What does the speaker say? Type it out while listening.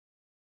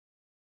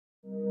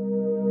I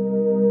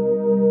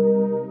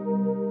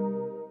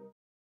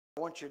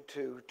want you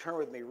to turn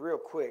with me real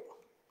quick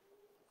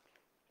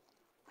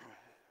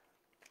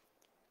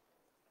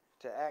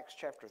to Acts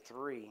chapter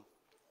 3. Lady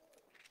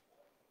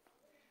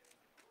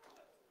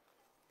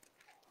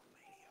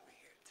over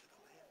here to the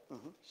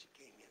left. She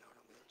came in on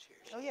a wheelchair.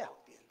 Oh, yeah.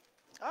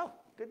 Oh,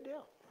 good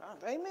deal. Oh,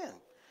 amen.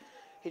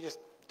 He just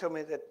told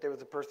me that there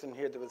was a person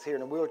here that was here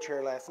in a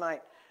wheelchair last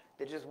night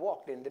that just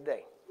walked in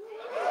today.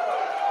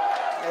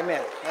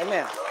 Amen.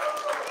 Amen.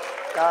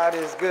 God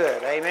is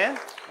good. Amen.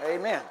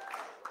 Amen.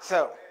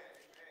 So,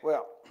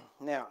 well,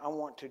 now I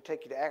want to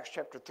take you to Acts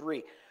chapter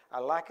 3. I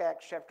like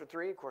Acts chapter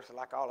 3. Of course, I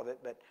like all of it,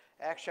 but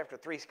Acts chapter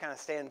 3 kind of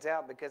stands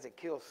out because it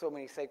kills so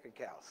many sacred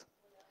cows.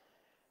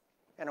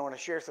 And I want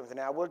to share something.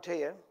 Now, I will tell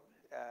you,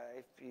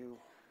 if you,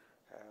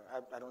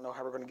 I don't know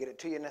how we're going to get it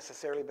to you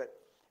necessarily, but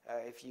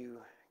if you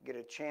get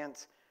a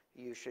chance,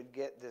 you should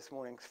get this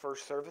morning's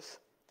first service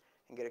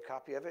and get a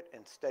copy of it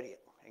and study it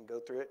and go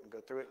through it and go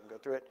through it and go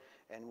through it,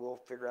 and we'll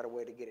figure out a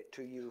way to get it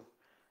to you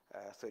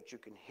so that you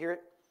can hear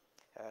it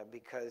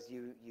because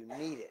you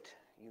need it.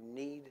 You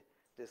need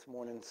this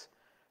morning's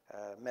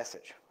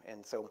message.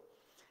 And so,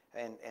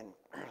 and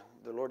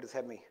the Lord has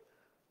had me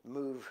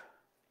move,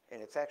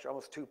 and it's actually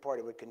almost two-part.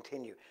 It would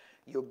continue.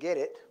 You'll get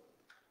it,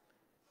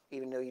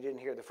 even though you didn't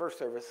hear the first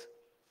service,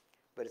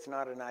 but it's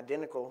not an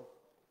identical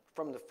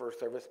from the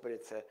first service, but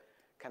it's a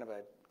kind of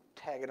a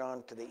tag it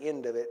on to the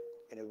end of it,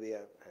 and it'll be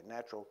a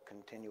natural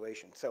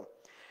continuation. So,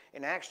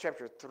 in Acts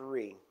chapter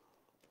 3,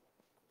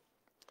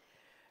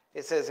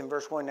 it says in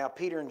verse 1, "Now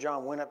Peter and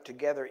John went up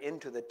together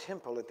into the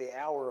temple at the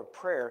hour of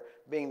prayer,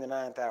 being the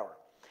 9th hour.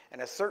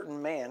 And a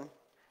certain man,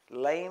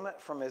 lame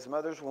from his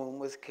mother's womb,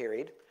 was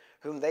carried,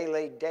 whom they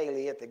laid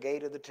daily at the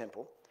gate of the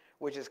temple,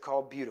 which is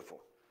called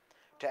Beautiful,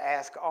 to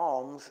ask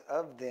alms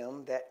of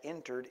them that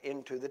entered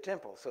into the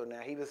temple." So now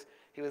he was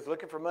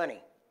looking for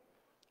money.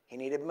 He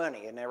needed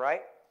money, isn't that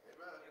right?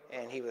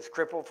 Amen. And he was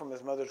crippled from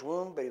his mother's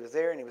womb, but he was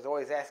there and he was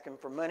always asking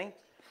for money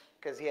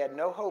because he had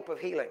no hope of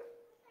healing.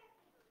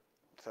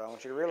 So I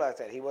want you to realize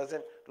that. He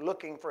wasn't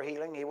looking for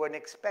healing. He wasn't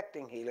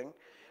expecting healing.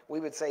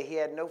 We would say he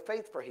had no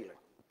faith for healing,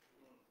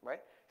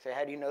 right? So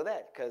how do you know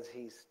that? Because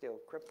he's still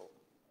crippled.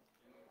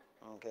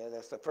 Okay,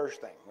 that's the first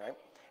thing, right?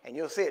 And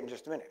you'll see it in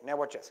just a minute. Now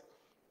watch this.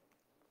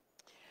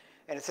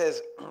 And it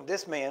says,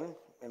 this man,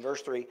 in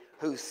verse 3,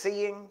 who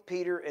seeing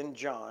Peter and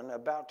John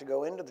about to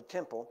go into the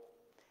temple,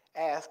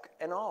 asked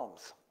an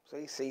alms. So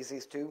he sees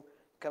these two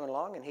coming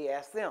along and he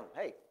asks them,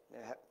 hey,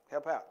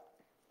 help out.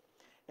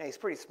 Now he's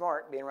pretty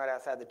smart being right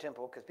outside the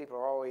temple because people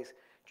are always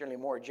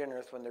generally more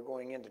generous when they're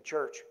going into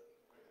church.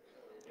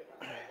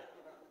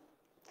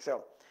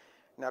 So,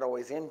 not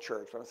always in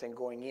church, but I'm saying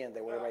going in,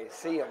 they want everybody to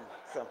see them.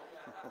 So,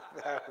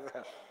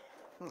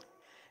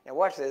 now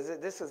watch this.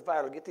 This is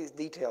vital. Get these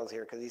details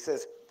here because he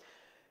says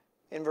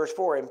in verse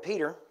 4, "And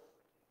Peter,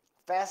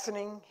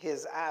 fastening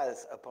his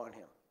eyes upon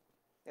him."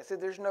 I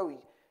said there's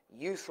no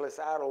useless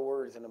idle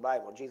words in the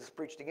Bible. Jesus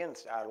preached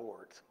against idle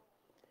words.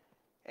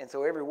 And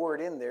so every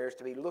word in there is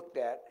to be looked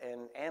at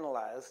and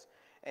analyzed.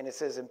 And it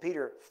says, "And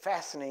Peter,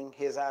 fastening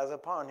his eyes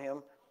upon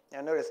him."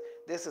 Now notice,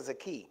 this is a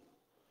key.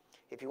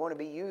 If you want to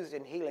be used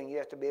in healing, you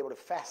have to be able to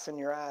fasten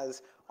your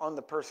eyes on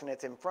the person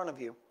that's in front of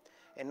you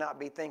and not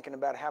be thinking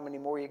about how many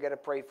more you got to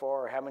pray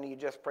for or how many you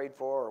just prayed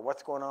for or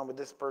what's going on with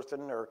this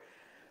person or,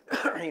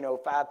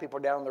 5 people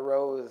down the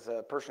row is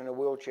a person in a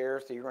wheelchair,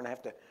 so you're going to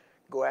have to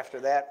go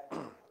after that.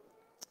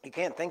 You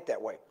can't think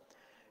that way.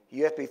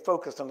 You have to be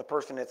focused on the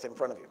person that's in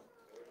front of you.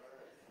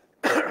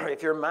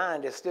 If your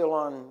mind is still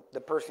on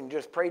the person you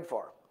just prayed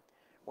for,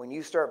 when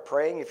you start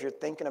praying, if you're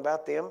thinking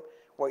about them,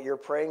 what you're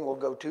praying will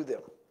go to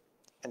them.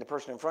 And the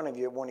person in front of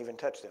you won't even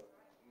touch them.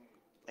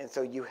 And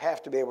so you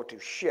have to be able to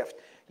shift.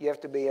 You have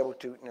to be able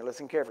to, now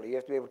listen carefully, you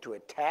have to be able to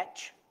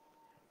attach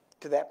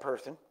to that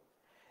person.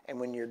 And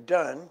when you're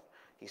done,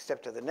 you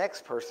step to the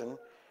next person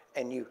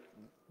and you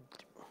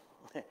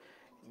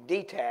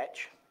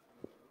detach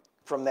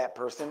from that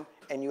person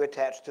and you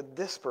attach to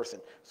this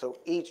person. So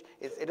it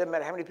doesn't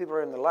matter how many people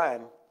are in the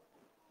line,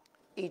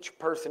 each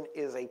person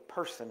is a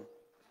person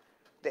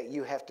that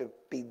you have to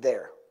be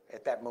there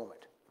at that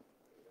moment.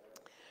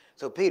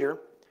 So Peter,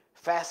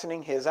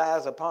 fastening his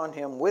eyes upon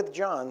him with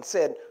John,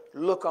 said,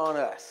 "Look on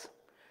us."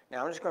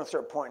 Now I'm just going to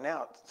start pointing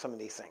out some of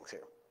these things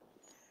here.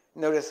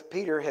 Notice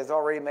Peter has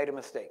already made a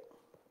mistake.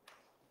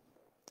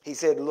 He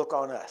said, "Look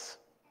on us."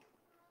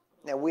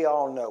 Now we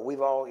all know,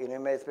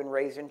 anybody that's been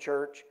raised in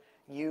church,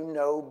 you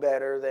know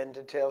better than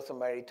to tell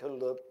somebody to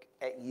look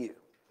at you.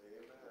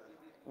 Amen.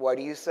 What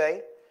do you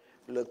say?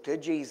 Look to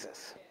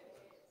Jesus.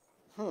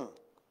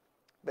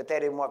 But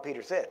that isn't what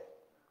Peter said.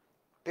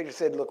 Peter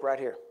said, look right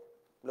here.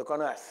 Look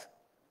on us.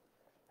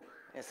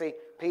 And see,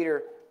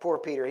 poor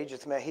Peter, he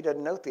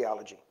doesn't know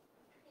theology.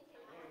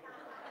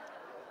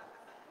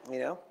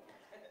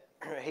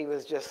 He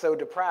was just so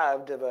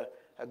deprived of a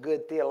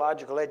good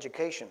theological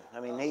education.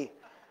 I mean, he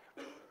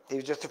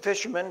was just a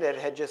fisherman that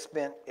had just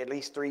spent at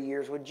least 3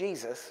 years with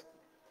Jesus,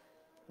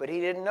 but he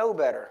didn't know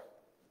better.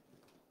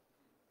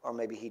 Or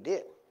maybe he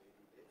did.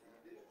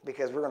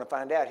 because we're going to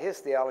find out his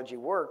theology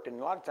worked, and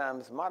a lot of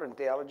times modern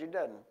theology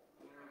doesn't.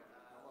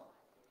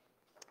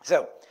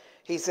 So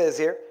he says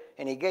here,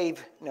 and he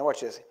gave, now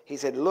watch this, he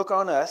said, look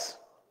on us,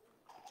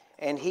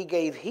 and he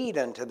gave heed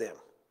unto them,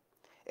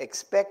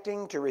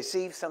 expecting to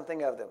receive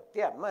something of them.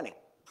 Yeah, money.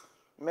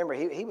 Remember,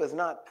 he was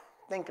not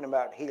thinking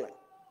about healing.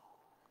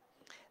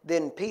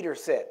 Then Peter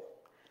said,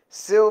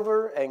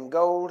 silver and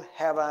gold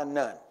have I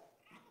none.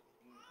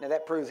 Now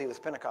that proves he was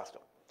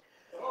Pentecostal.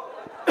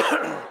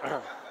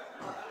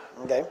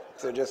 Okay,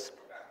 so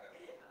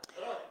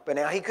but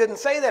now he couldn't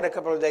say that a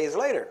couple of days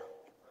later.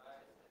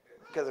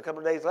 Because a couple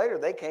of days later,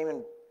 they came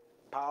and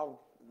piled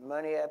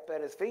money up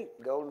at his feet,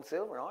 gold and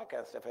silver and all that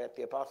kind of stuff at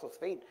the apostles'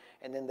 feet.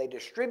 And then they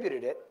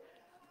distributed it.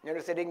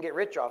 Notice they didn't get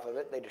rich off of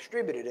it. They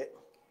distributed it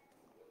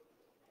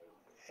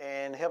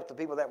and helped the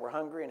people that were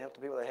hungry and helped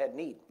the people that had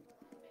need.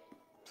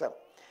 So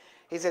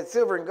he said,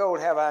 silver and gold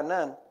have I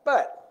none,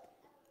 but,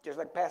 just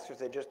like Pastor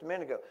said just a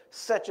minute ago,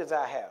 such as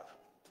I have,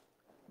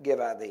 give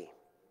I thee.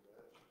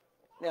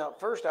 Now,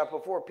 first off,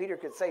 before Peter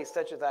could say,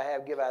 such as I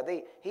have, give I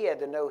thee, he had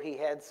to know he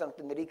had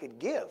something that he could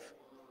give.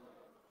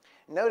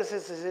 Notice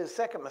this is his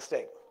second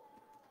mistake.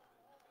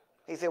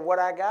 He said, what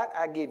I got,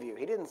 I give you.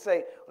 He didn't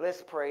say,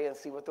 let's pray and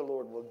see what the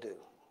Lord will do.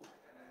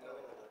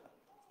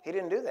 He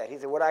didn't do that. He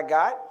said, what I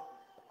got,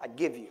 I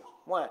give you.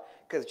 Why?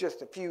 Because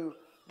just a few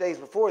days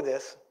before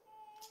this,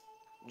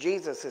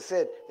 Jesus has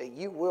said that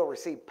you will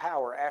receive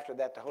power after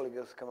that the Holy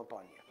Ghost will come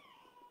upon you.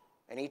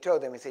 And he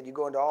told them, he said, you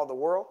go into all the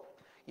world,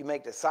 you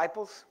make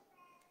disciples,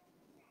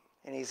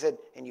 and he said,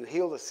 and you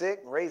heal the sick,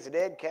 and raise the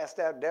dead, cast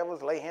out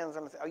devils, lay hands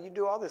on them. Oh, you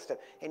do all this stuff.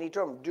 And he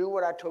told them, do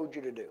what I told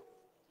you to do.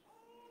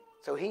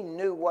 So he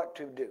knew what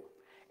to do.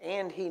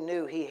 And he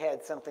knew he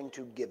had something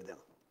to give them.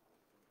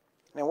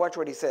 Now watch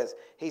what he says.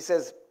 He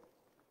says,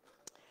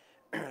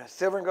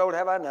 silver and gold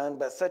have I none,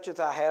 but such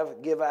as I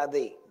have give I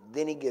thee.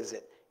 Then he gives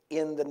it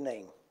in the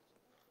name.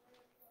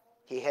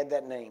 He had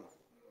that name.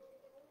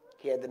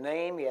 He had the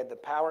name, he had the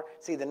power.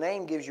 See, the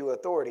name gives you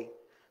authority.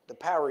 The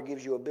power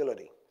gives you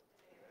ability.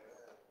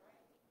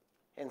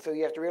 And so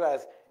you have to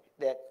realize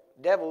that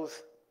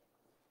devils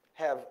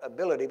have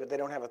ability, but they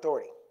don't have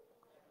authority.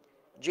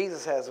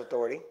 Jesus has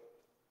authority,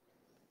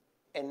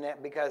 and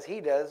that because he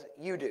does,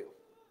 you do.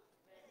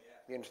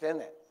 You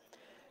understand that?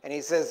 And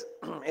he says,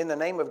 in the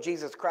name of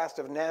Jesus Christ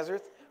of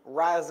Nazareth,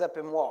 rise up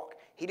and walk.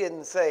 He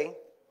didn't say,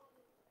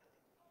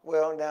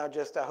 well, now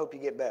just I hope you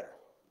get better.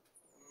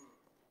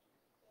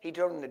 He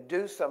told him to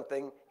do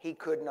something he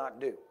could not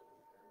do.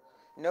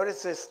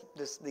 Notice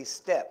these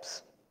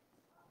steps.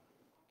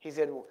 He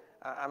said,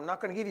 I'm not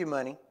going to give you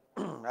money.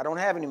 I don't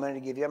have any money to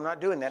give you. I'm not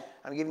doing that.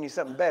 I'm giving you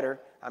something better.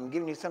 I'm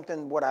giving you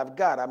something, what I've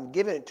got. I'm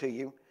giving it to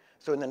you.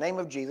 So in the name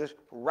of Jesus,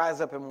 rise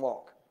up and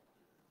walk.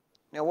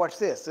 Now watch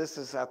this. This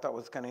is, I thought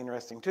was kind of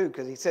interesting too,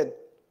 because he said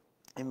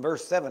in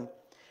verse 7,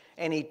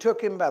 and he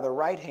took him by the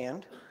right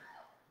hand.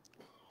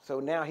 So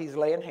now he's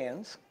laying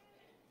hands.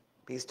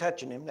 He's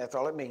touching him. That's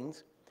all it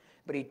means.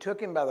 But he took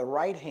him by the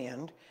right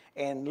hand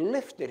and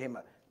lifted him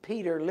up.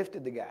 Peter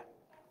lifted the guy.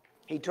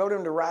 He told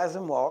him to rise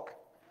and walk.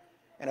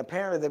 And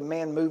apparently the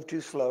man moved too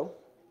slow.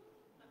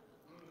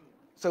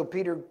 So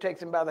Peter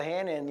takes him by the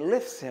hand and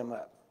lifts him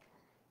up.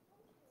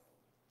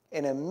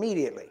 And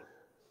immediately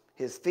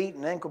his feet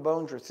and ankle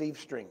bones received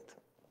strength.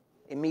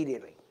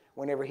 Immediately,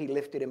 whenever he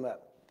lifted him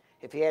up.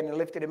 If he hadn't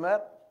lifted him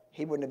up,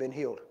 he wouldn't have been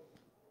healed.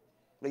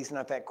 At least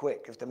not that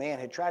quick. If the man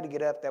had tried to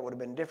get up, that would have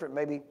been different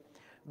maybe.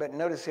 But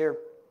notice here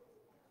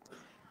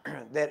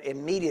that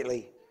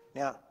immediately,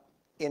 now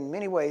in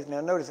many ways,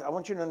 now notice, I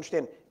want you to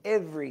understand,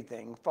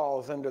 everything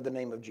falls under the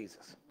name of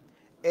Jesus.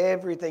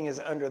 Everything is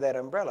under that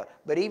umbrella.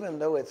 But even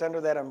though it's under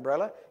that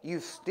umbrella,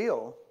 you've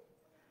still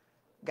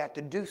got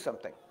to do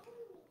something.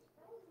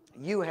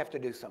 You have to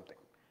do something.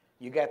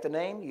 You got the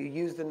name, you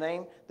use the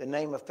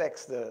name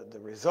affects the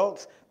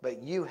results,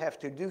 but you have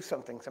to do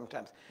something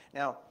sometimes.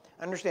 Now,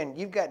 understand,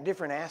 you've got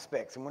different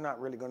aspects, and we're not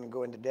really going to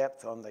go into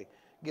depth on the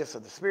gifts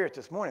of the Spirit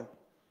this morning,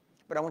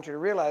 but I want you to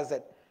realize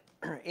that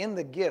in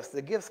the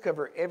gifts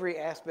cover every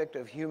aspect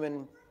of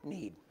human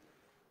need.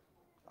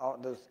 All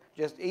those,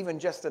 even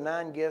just the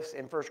 9 gifts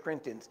in 1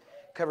 Corinthians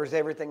covers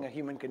everything a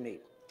human can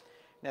need.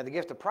 Now, the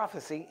gift of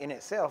prophecy in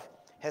itself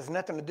has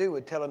nothing to do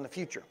with telling the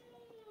future.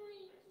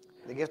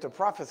 The gift of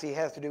prophecy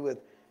has to do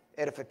with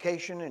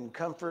edification and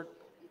comfort.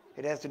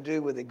 It has to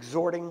do with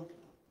exhorting.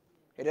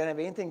 It doesn't have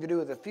anything to do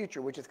with the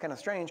future, which is kind of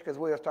strange because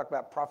we always talk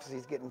about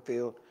prophecies getting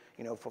fulfilled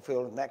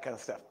and that kind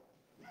of stuff.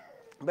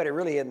 But it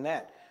really isn't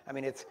that. I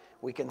mean,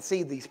 we can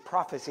see these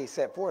prophecies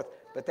set forth,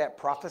 but that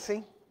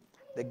prophecy,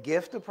 the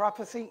gift of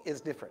prophecy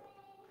is different.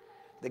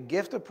 The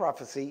gift of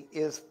prophecy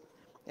is,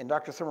 and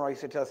Dr. Summerall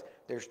used to tell us,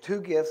 there's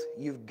 2 gifts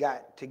you've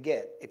got to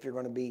get if you're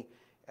going to be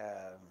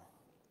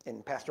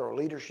in pastoral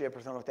leadership or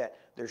something like that.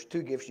 There's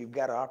 2 gifts you've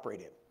got to operate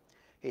in.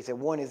 He said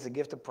one is the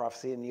gift of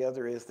prophecy and the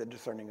other is the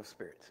discerning of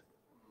spirits.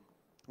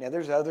 Now,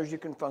 there's others you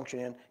can function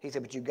in. He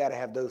said, but you've got to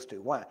have those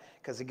 2. Why?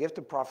 Because the gift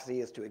of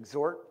prophecy is to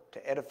exhort,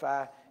 to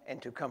edify, and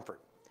to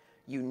comfort.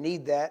 You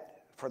need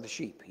that for the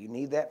sheep. You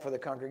need that for the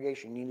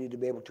congregation. You need to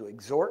be able to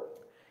exhort.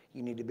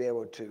 You need to be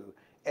able to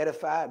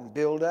edify and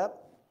build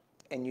up,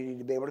 and you need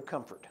to be able to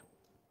comfort.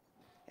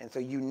 And so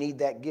you need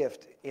that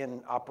gift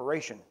in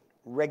operation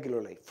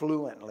regularly,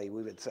 fluently,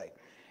 we would say.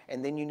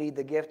 And then you need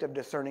the gift of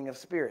discerning of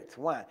spirits.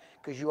 Why?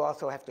 Because you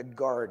also have to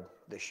guard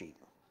the sheep.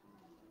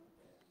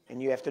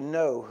 And you have to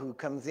know who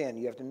comes in.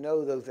 You have to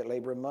know those that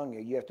labor among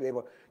you. You have to be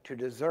able to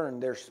discern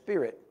their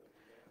spirit,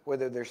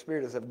 whether their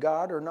spirit is of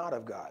God or not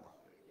of God.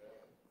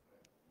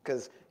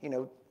 Because,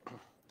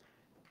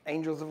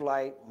 angels of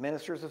light,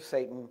 ministers of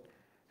Satan,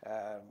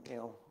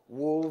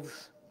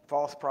 wolves,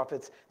 false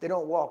prophets, they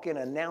don't walk in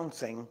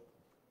announcing,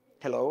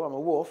 hello, I'm a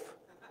wolf.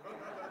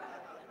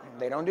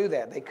 They don't do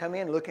that. They come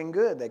in looking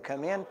good. They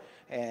come in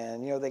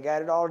and, they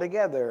got it all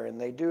together, and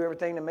they do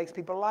everything that makes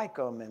people like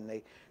them, and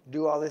they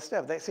do all this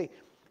stuff.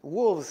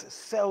 Wolves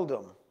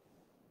seldom,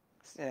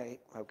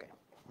 okay.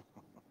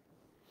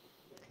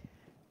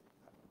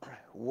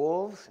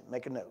 Wolves,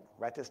 make a note,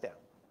 write this down.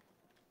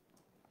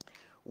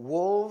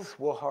 Wolves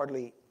will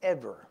hardly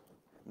ever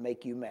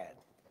make you mad.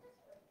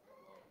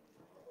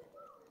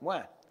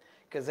 Why?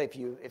 Because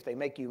if they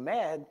make you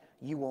mad,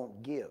 you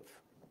won't give.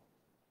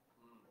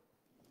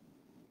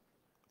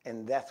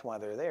 And that's why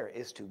they're there,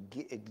 is to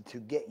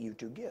get you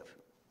to give.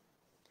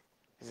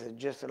 It's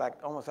just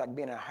almost like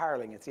being a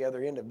hireling. It's the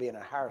other end of being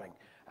a hireling.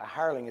 A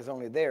hireling is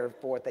only there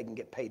for what they can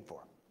get paid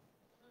for.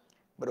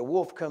 But a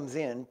wolf comes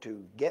in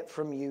to get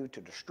from you, to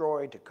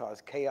destroy, to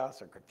cause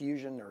chaos or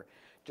confusion, or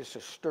just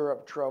to stir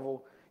up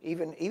trouble.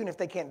 Even if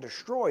they can't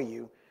destroy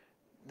you,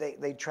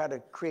 they try to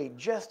create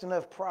just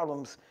enough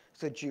problems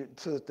so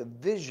that the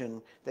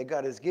vision that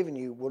God has given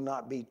you will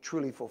not be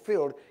truly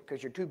fulfilled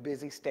because you're too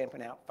busy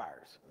stamping out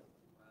fires.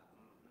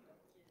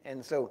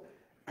 And so,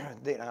 I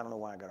don't know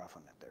why I got off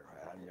on that there.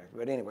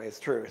 But anyway, it's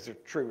true. It's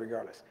true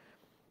regardless.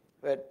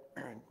 But,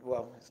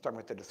 it's talking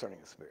about the discerning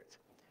of spirits.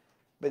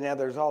 But now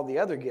there's all the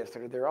other gifts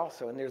that are there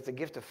also, and there's the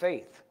gift of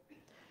faith.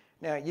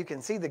 Now, you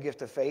can see the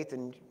gift of faith,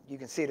 and you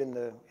can see it in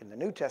the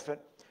New Testament,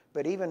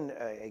 but even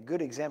a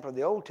good example of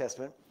the Old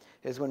Testament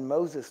is when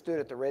Moses stood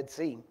at the Red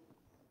Sea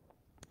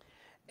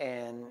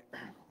and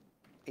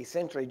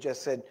essentially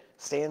just said,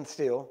 stand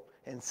still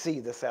and see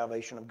the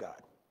salvation of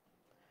God.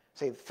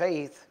 See,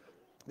 faith,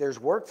 there's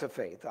works of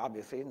faith,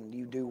 obviously, and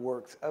you do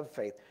works of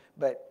faith,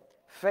 but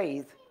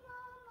faith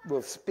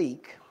will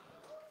speak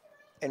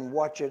and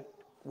watch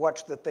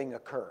the thing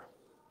occur,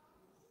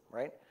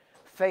 right?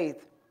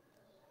 Faith,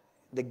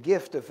 the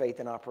gift of faith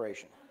in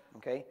operation,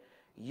 okay,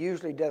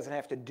 usually doesn't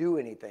have to do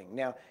anything.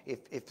 Now, if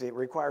it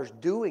requires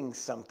doing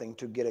something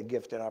to get a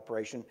gift in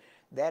operation,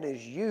 that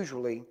is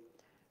usually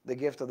the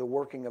gift of the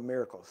working of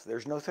miracles.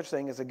 There's no such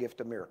thing as a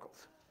gift of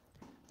miracles.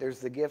 There's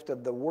the gift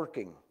of the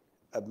working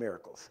of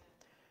miracles.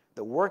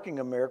 The working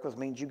of miracles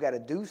means you got to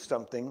do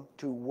something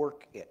to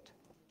work it,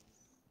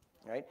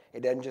 right?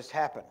 It doesn't just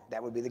happen.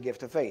 That would be the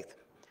gift of faith.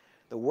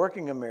 The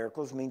working of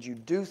miracles means you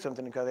do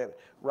something because of it.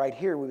 Right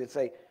here we would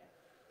say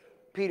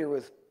Peter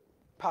was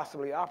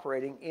possibly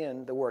operating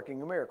in the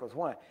working of miracles.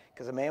 Why?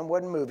 Because the man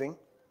wasn't moving.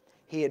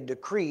 He had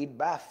decreed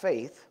by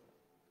faith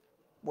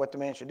what the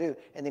man should do,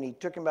 and then he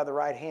took him by the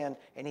right hand,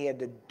 and he had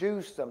to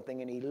do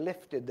something, and he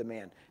lifted the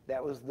man.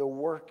 That was the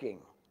working.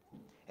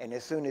 And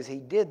as soon as he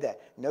did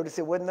that, notice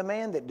it wasn't the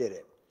man that did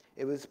it.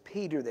 It was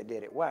Peter that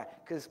did it. Why?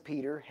 Because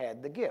Peter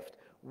had the gift.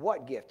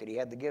 What gift? Did he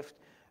have the gift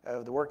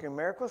of the working of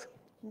miracles?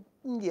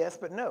 Yes,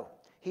 but no.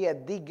 He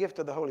had the gift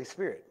of the Holy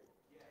Spirit.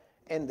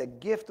 And the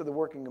gift of the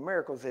working of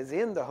miracles is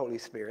in the Holy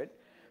Spirit.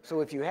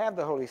 So if you have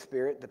the Holy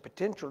Spirit, the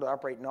potential to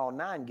operate in all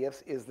 9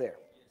 gifts is there.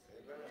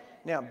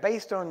 Now,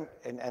 based on,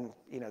 and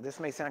this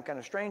may sound kind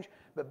of strange,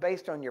 but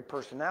based on your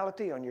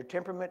personality, on your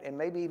temperament, and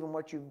maybe even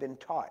what you've been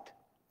taught,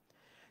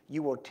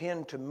 you will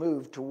tend to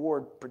move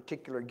toward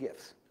particular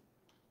gifts.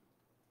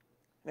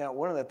 Now,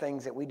 one of the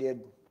things that we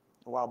did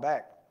a while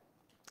back,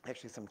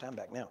 actually some time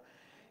back now,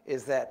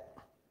 is that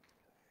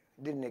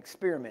did an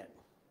experiment,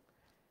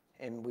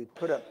 and we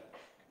put up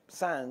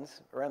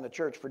signs around the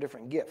church for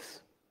different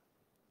gifts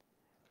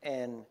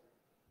and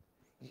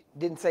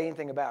didn't say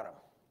anything about them.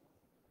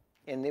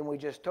 And then we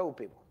just told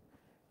people,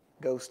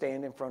 go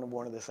stand in front of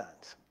one of the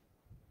signs.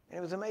 And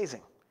it was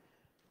amazing.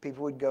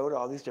 People would go to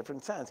all these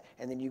different signs,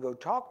 and then you go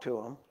talk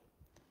to them.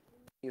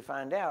 You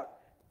find out,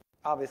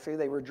 obviously,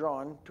 they were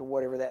drawn to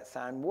whatever that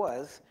sign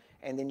was,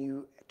 and then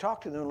you talk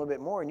to them a little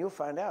bit more, and you'll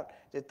find out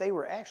that they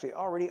were actually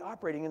already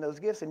operating in those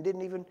gifts and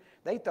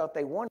they thought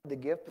they wanted the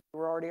gift, but they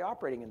were already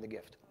operating in the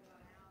gift.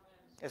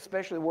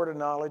 Especially word of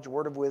knowledge,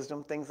 word of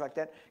wisdom, things like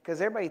that.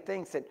 Because everybody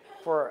thinks that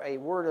for a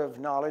word of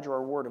knowledge or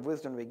a word of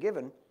wisdom to be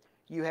given,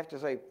 you have to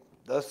say,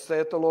 thus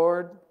saith the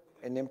Lord,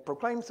 and then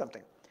proclaim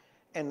something.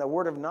 And the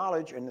word of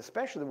knowledge, and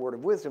especially the word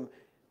of wisdom,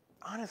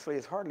 honestly,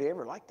 is hardly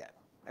ever like that.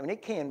 I mean,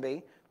 it can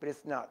be, but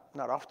it's not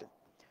often.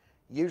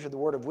 Usually the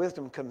word of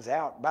wisdom comes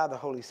out by the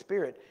Holy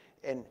Spirit.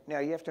 And now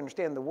you have to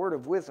understand the word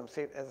of wisdom,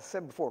 as I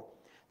said before,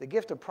 the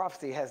gift of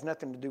prophecy has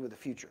nothing to do with the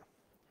future.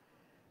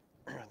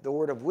 The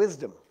word of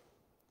wisdom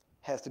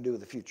has to do with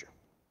the future.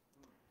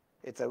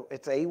 It's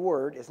a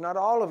word. It's not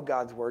all of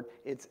God's word.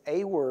 It's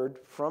a word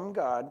from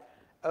God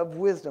of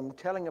wisdom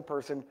telling a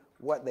person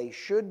what they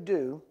should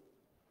do,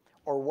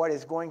 or what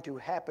is going to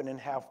happen and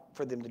how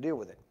for them to deal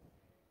with it.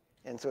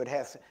 And so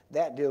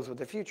that deals with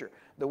the future.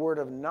 The word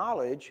of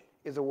knowledge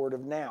is a word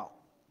of now.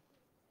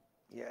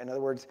 Yeah, in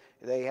other words,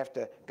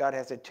 God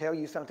has to tell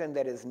you something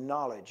that is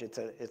knowledge. It's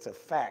a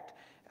fact.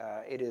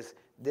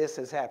 This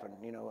has happened.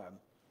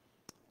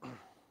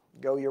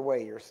 Go your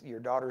way. Your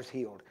daughter's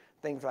healed.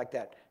 Things like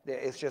that.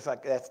 It's just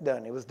like that's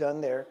done. It was done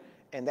there,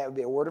 and that would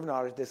be a word of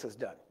knowledge. This is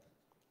done.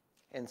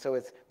 And so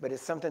it's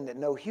something that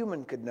no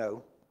human could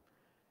know.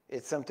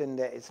 It's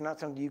not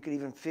something you could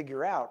even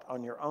figure out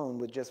on your own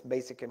with just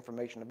basic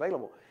information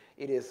available.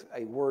 It is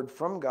a word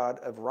from God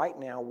of right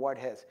now, what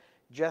has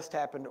just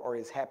happened or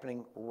is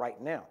happening right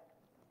now.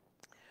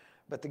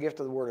 But the gift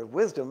of the word of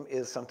wisdom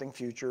is something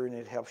future, and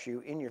it helps you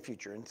in your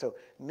future. And so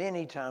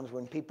many times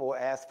when people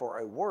ask for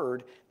a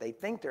word, they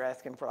think they're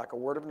asking for like a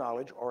word of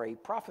knowledge or a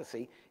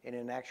prophecy, and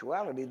in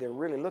actuality, they're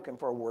really looking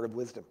for a word of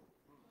wisdom.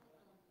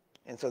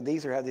 And so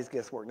these are how these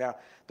gifts work. Now,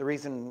 the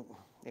reason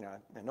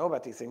I know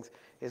about these things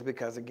is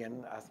because,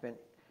 again, I spent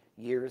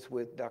years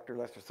with Dr.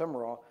 Lester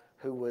Summerall,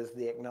 who was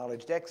the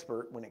acknowledged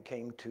expert when it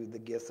came to the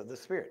gifts of the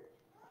Spirit.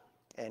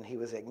 And he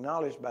was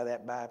acknowledged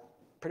by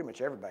pretty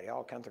much everybody,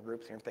 all kinds of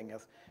groups and everything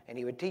else, and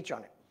he would teach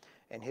on it.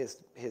 And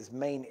his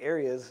main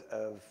areas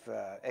of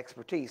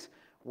expertise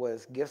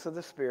was gifts of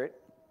the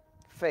Spirit,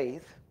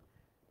 faith,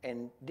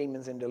 and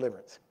demons and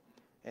deliverance.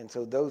 And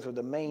so those were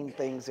the main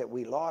things that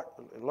we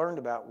learned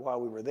about while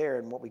we were there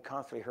and what we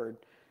constantly heard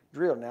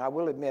drilled. Now, I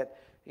will admit,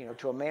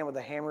 to a man with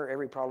a hammer,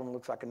 every problem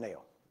looks like a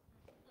nail.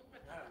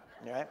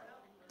 All right?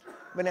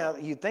 But now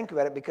you think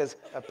about it, because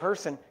a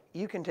person,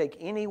 you can take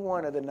any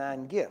one of the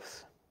 9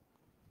 gifts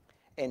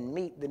and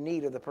meet the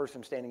need of the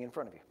person standing in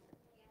front of you.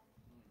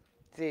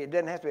 See, it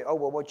doesn't have to be,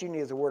 what you need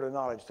is a word of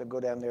knowledge, to go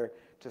down there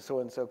to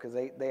so-and-so because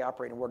they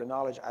operate in a word of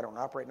knowledge. I don't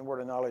operate in a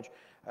word of knowledge.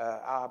 I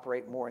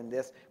operate more in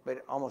this.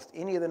 But almost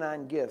any of the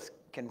 9 gifts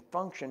can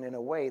function in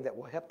a way that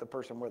will help the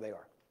person where they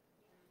are.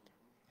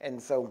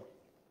 And so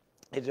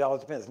it all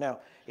depends. Now,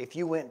 if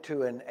you went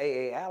to an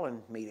A.A.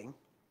 Allen meeting,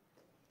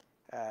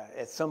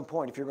 at some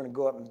point, if you're going to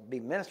go up and be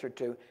ministered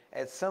to,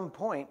 at some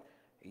point,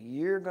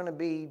 you're going to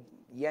be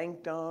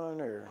yanked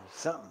on or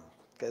something.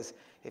 Because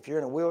if you're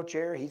in a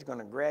wheelchair, he's going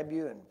to grab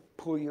you and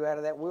pull you out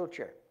of that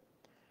wheelchair.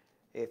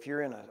 If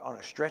you're on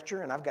a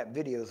stretcher, and I've got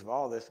videos of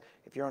all this,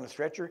 if you're on a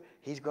stretcher,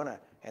 he's going to,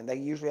 and they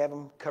usually have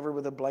him covered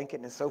with a blanket,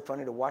 and it's so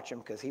funny to watch him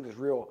because he was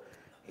real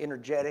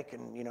energetic,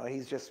 and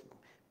he's just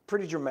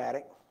pretty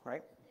dramatic,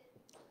 right?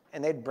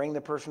 And they'd bring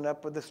the person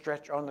up with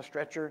on the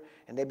stretcher,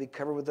 and they'd be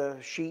covered with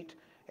a sheet,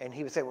 and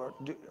he would say, well,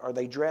 are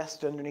they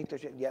dressed underneath the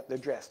sheet? Yep, they're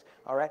dressed.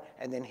 All right.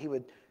 And then he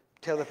would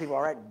tell the people,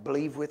 all right,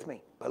 believe with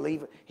me.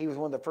 Believe. He was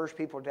one of the first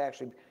people to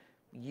actually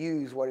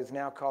use what is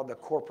now called the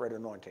corporate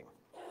anointing,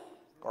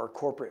 or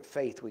corporate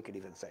faith, we could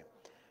even say.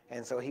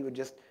 And so he'd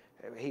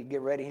get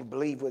ready, he'd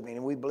believe with me,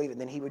 and we believe it.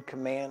 And then he would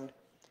command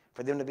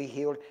for them to be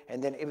healed.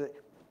 And then,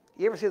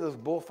 you ever see those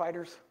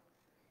bullfighters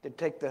that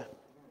take the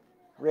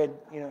red,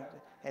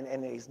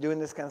 and he's doing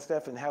this kind of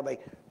stuff, and how they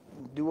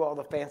do all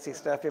the fancy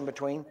stuff in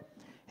between?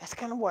 That's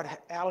kind of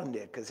what Allen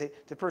did, because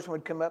the person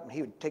would come up and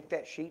he would take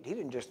that sheet. He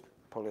didn't just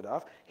pull it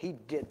off. He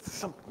did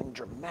something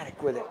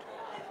dramatic with it.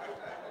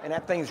 And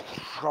that thing's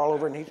all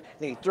over, and then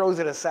he throws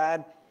it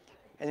aside,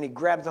 and then he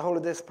grabs a hold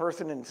of this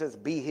person and says,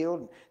 be healed.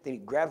 And then he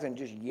grabs it and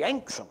just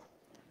yanks them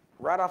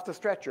right off the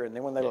stretcher. And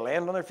then when they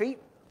land on their feet,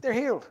 they're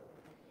healed.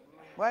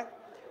 What?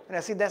 And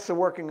I see that's the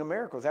working of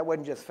miracles. That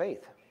wasn't just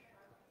faith,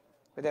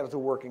 but that was the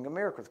working of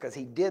miracles, because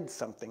he did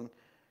something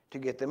to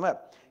get them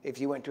up. If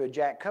you went to a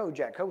Jack Coe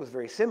was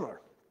very similar.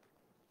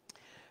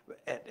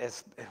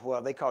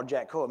 They called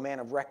Jack Coe a man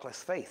of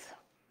reckless faith,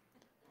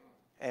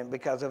 and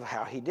because of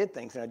how he did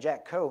things. Now,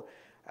 Jack Coe,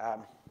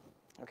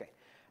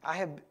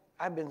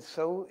 I've been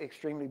so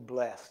extremely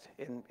blessed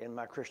in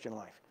my Christian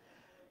life.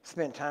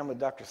 Spent time with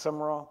Dr.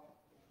 Summerall.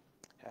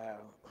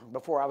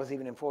 Before I was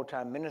even in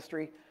full-time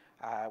ministry,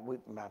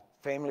 my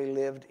family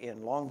lived in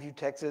Longview,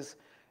 Texas,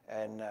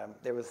 and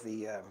there was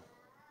the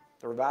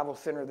revival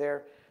center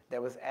there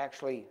that was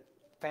actually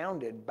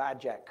founded by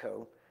Jack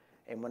Coe.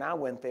 And when I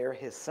went there,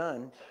 his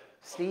son,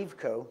 Steve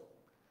Coe,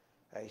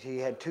 he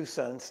had 2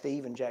 sons,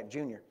 Steve and Jack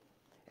Jr.,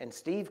 and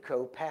Steve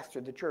Coe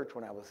pastored the church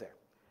when I was there.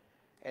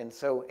 And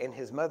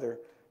his mother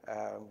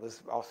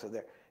was also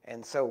there.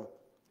 And so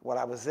while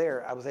I was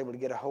there, I was able to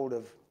get a hold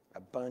of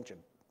a bunch of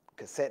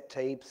cassette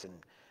tapes and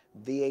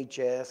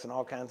VHS and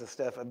all kinds of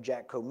stuff of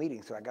Jack Coe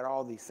meetings. So I got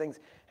all these things,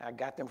 and I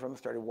got them from him,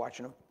 started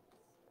watching them.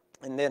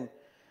 And then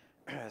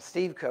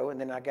Steve Coe,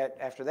 and then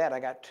after that, I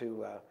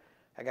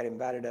got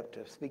invited up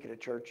to speak at a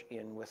church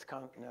in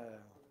Wisconsin,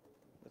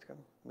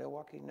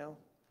 Milwaukee? No?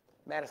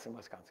 Madison,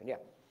 Wisconsin, yeah.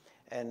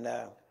 And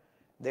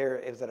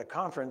it was at a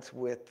conference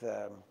with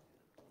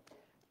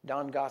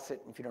Don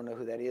Gossett. If you don't know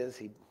who that is,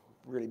 he's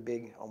really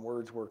big on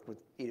words, worked with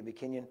Ida B.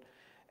 Kenyon.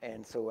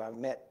 And so I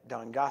met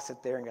Don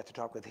Gossett there and got to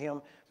talk with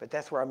him. But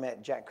that's where I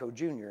met Jack Coe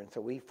Jr., and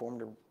so we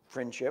formed a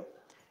friendship.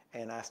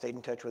 And I stayed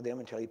in touch with him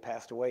until he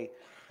passed away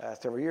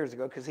several years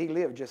ago, because he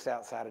lived just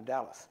outside of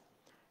Dallas.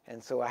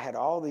 And so I had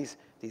all these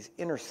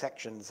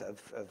intersections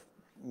of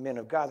men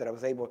of God that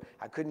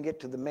I couldn't get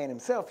to the man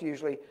himself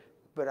usually,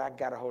 but I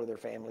got a hold of their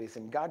families,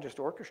 and God just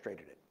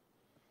orchestrated it.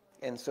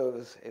 And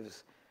so it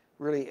was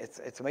really,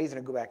 it's amazing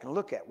to go back and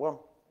look at.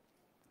 Well,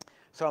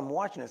 so I'm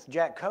watching this.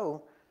 Jack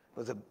Coe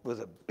was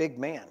a big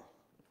man,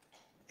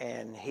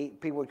 and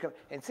people would come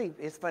and see.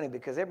 It's funny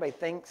because everybody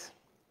thinks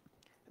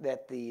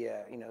that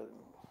that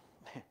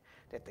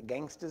the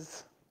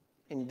gangsters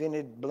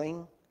invented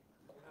bling.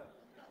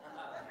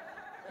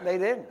 They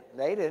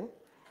didn't.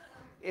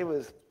 It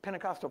was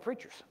Pentecostal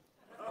preachers.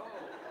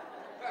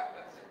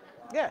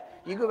 Yeah,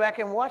 you go back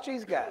and watch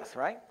these guys,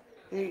 right?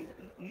 You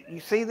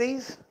see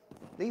these?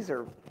 These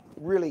are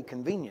really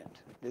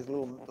convenient. These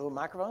little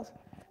microphones.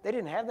 They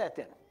didn't have that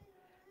then.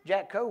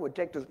 Jack Coe would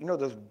take those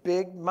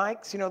big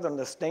mics, on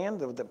the stand,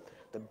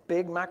 the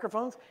big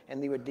microphones,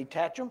 and he would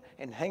detach them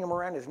and hang them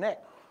around his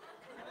neck.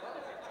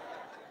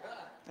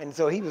 And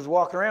so he was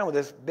walking around with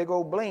this big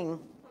old bling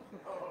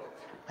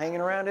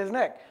hanging around his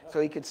neck, so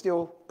he could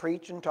still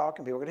preach and talk,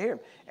 and people could hear him.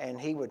 And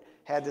he would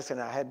have this, and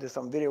I had this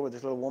on video with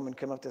this little woman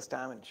come up this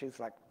time, and she was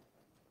like,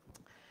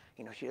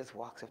 she just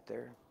walks up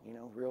there,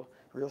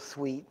 real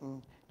sweet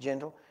and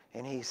gentle.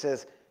 And he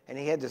says, and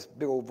he had this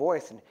big old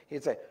voice, and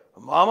he'd say,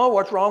 "Mama,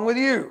 what's wrong with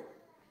you?"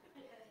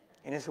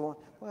 And this one,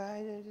 "Well,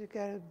 I just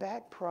got a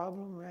back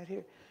problem right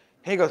here."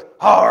 And he goes,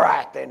 "All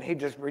right, then." He'd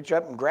just reach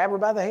up and grab her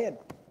by the head.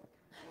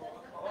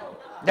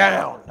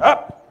 Down,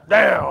 up,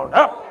 down,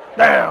 up,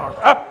 down,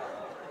 up.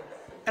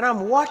 And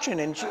I'm watching,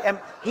 and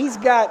he's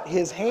got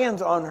his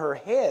hands on her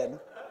head,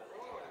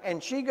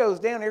 and she goes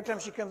down. Every time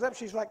she comes up,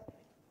 she's like,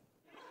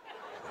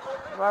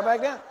 right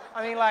back down.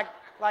 I mean, like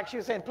she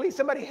was saying, "Please,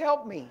 somebody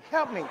help me,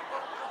 help me."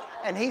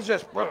 And he's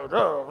just,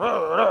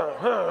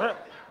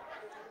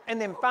 and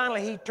then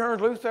finally he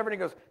turns loose of her and he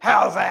goes,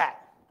 "How's that?"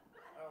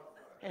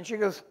 And she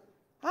goes,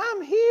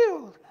 I'm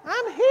healed.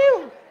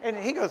 And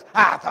he goes,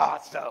 "I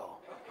thought so."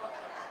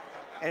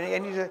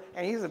 And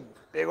he's a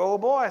big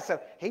old boy,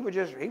 so he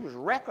was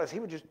reckless. He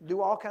would just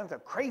do all kinds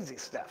of crazy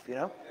stuff,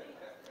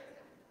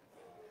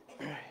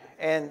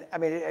 And I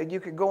mean, you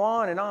could go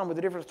on and on with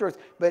the different stories,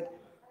 but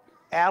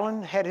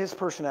Alan had his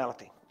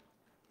personality,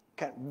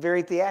 kind of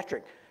very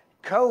theatric.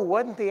 Coe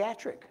wasn't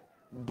theatric,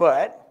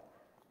 but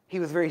he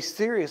was very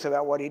serious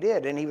about what he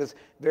did, and he was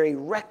very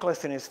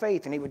reckless in his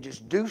faith, and he would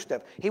just do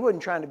stuff. He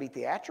wasn't trying to be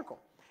theatrical.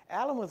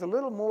 Alan was a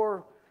little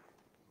more,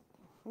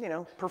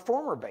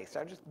 performer-based.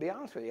 I'll just be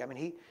honest with you. I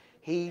mean,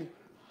 he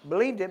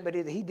believed it, but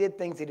he did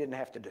things he didn't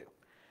have to do.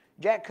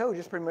 Jack Coe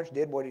just pretty much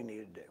did what he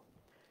needed to do.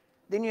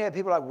 Then you had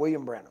people like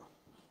William Branham.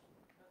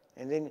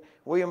 And then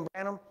William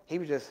Branham, he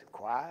was just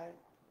quiet,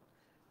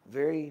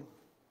 very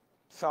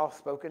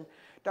soft-spoken.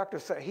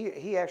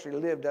 He actually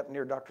lived up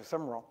near Dr.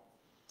 Summerall,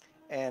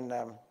 and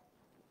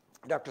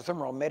Dr.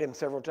 Summerall met him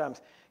several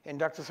times. And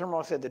Dr.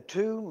 Summerall said the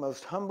two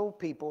most humble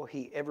people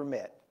he ever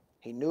met.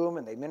 He knew them,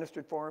 and they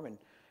ministered for him,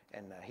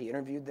 and he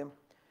interviewed them.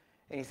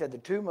 And he said the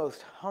two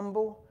most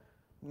humble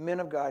men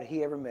of God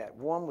he ever met,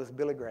 one was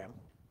Billy Graham,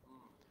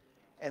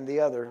 and the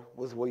other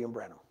was William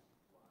Branham.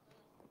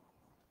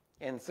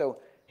 And so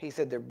he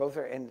said they're both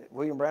there, and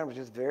William Branham was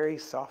just very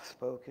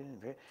soft-spoken,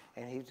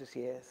 and he was just,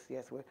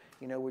 yes,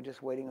 we're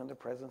just waiting on the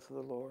presence of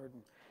the Lord.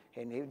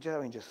 And he was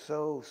just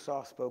so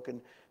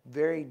soft-spoken,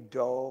 very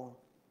dull,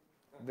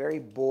 very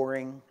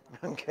boring,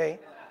 okay?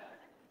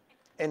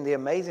 And the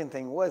amazing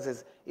thing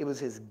is it was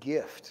his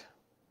gift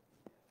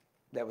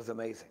that was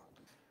amazing,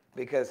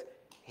 because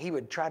he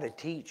would try to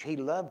teach. He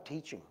loved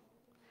teaching,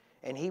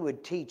 and he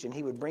would teach, and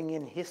he would bring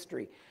in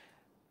history,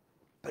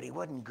 but he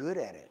wasn't good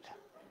at it.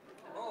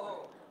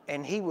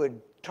 And he would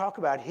talk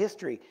about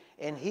history,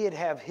 and he'd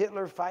have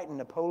Hitler fighting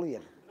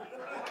Napoleon.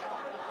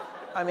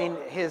 I mean,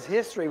 his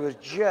history was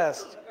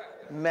just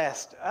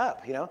messed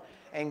up,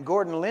 And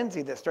Gordon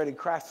Lindsay, that started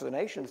Christ for the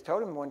Nations,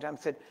 told him one time,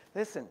 said,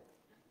 "Listen,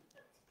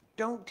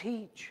 don't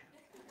teach.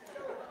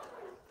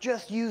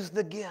 Just use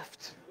the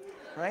gift,"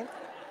 right?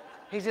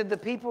 He said, "The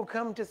people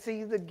come to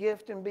see the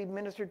gift and be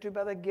ministered to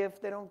by the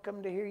gift. They don't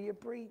come to hear you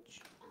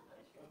preach."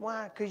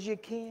 Why? Because you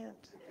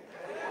can't,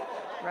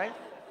 right?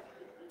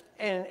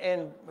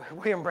 And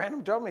William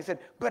Branham told me, he said,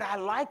 "But I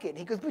like it."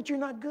 He goes, "But you're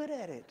not good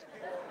at it."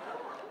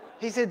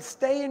 He said,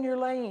 "Stay in your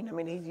lane." I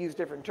mean, he used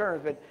different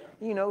terms, but,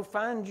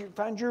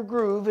 find your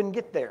groove and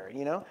get there,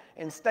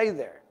 and stay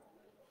there.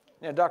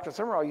 Now, Dr.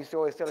 Summerall used to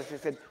always tell us, he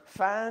said,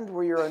 "Find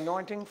where your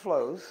anointing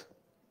flows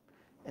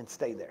and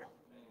stay there.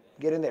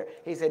 Get in there."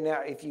 He said,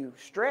 "Now, if you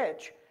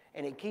stretch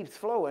and it keeps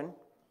flowing,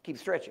 keep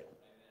stretching.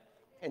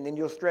 And then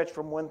you'll stretch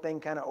from one thing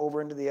kind of over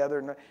into the other."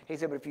 And he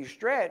said, "But if you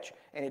stretch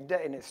and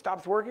it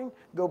stops working,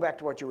 go back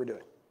to what you were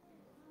doing."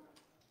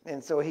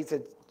 And so he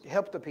said,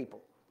 help the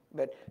people,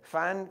 but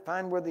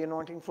find where the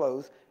anointing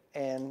flows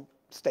and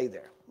stay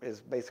there, is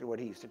basically what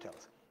he used to tell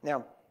us.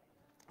 Now,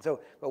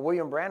 but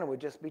William Branham would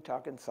just be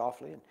talking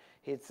softly, and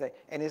he'd say,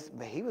 and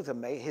he was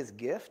amazed. His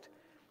gift,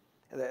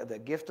 the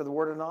gift of the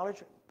word of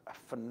knowledge,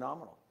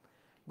 phenomenal.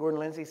 Gordon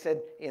Lindsay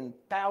said in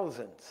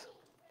thousands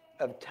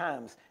of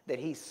times that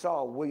he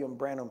saw William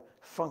Branham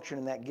function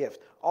in that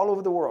gift all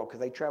over the world, because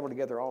they traveled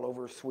together all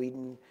over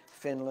Sweden,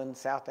 Finland,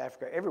 South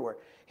Africa, everywhere.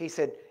 He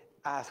said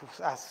I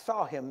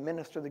saw him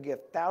minister the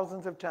gift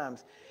thousands of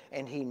times,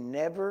 and he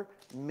never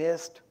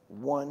missed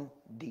one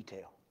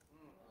detail.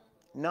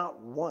 Not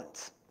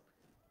once.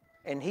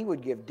 And he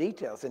would give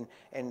details.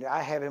 And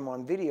I have him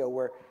on video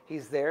where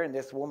he's there and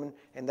this woman,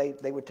 and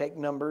they would take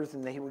numbers,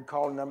 and he would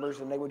call numbers,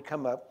 and they would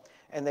come up,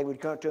 and they would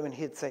come up to him, and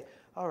he'd say,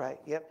 all right,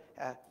 yep.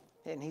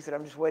 And he said,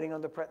 I'm just waiting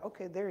on the press.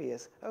 Okay, there he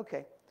is.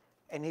 Okay.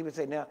 And he would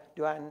say, now,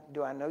 do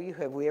I know you?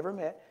 Have we ever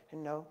met?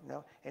 And no.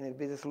 And it'd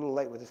be this a little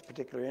late with this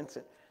particular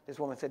incident. This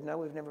woman said, no,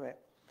 we've never met.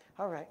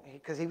 All right.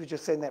 Because he was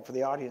just saying that for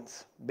the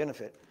audience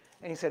benefit.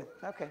 And he said,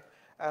 okay.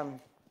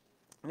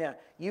 Now,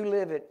 you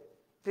live at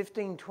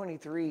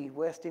 1523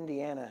 West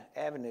Indiana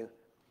Avenue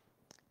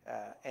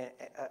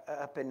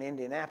up in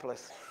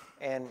Indianapolis.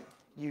 And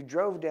you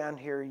drove down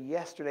here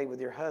yesterday with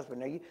your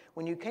husband. Now,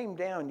 when you came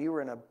down, you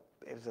were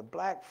it was a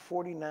black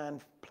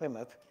 49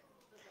 Plymouth.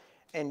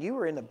 And you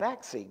were in the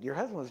back seat. Your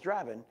husband was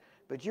driving,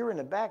 but you were in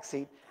the back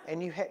seat,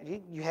 and you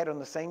had on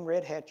the same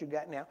red hat you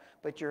got now.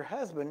 But your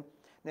husband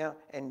now,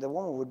 and the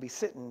woman would be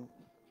sitting.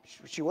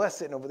 She was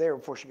sitting over there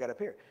before she got up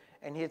here,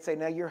 and he'd say,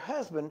 "Now your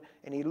husband,"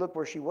 and he'd look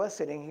where she was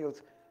sitting. He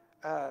goes,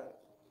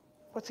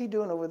 "What's he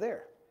doing over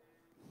there?"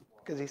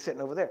 Because he's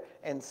sitting over there.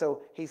 And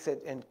so he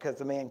said, and because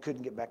the man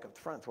couldn't get back up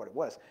the front, that's what it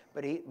was.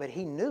 But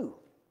he knew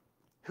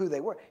who they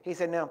were. He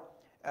said, "Now,"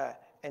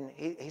 and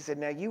he said,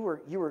 "Now you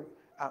were."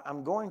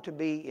 I'm going to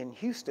be in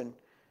Houston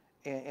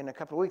in a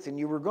couple of weeks, and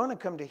you were going to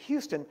come to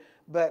Houston,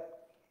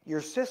 but your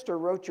sister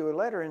wrote you a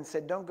letter and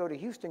said, don't go to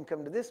Houston,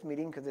 come to this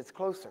meeting because it's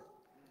closer.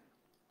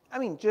 I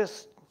mean,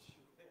 just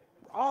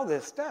all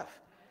this stuff,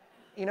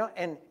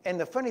 and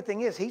the funny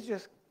thing is, he's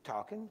just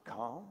talking,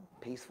 calm,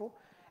 peaceful.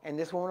 And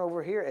this woman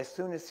over here, as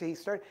soon as he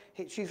started,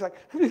 she's like,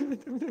 and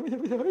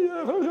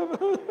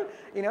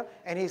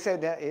he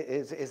said,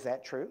 is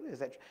that true? Is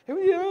that true?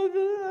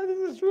 Yeah, this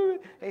is true.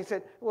 And he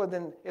said, well,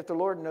 then if the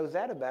Lord knows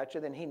that about you,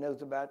 then he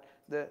knows about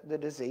the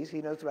disease.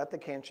 He knows about the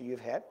cancer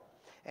you've had,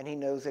 and he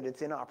knows that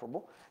it's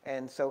inoperable.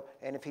 And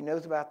if he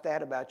knows about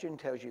that about you and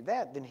tells you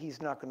that, then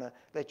he's not going to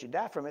let you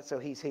die from it. So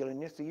he's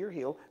healing you, so you're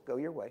healed. Go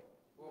your way.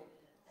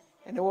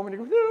 And the woman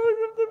goes,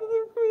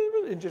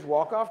 and just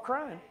walk off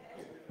crying.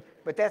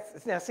 But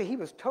now see, he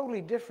was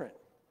totally different,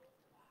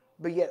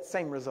 but yet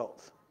same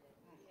results.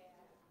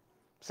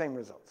 Same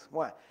results.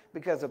 Why?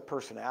 Because of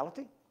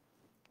personality,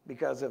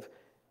 because of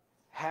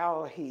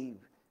how he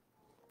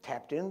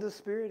tapped into the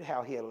Spirit,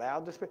 how he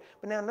allowed the Spirit.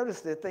 But now notice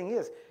the thing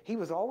is, he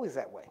was always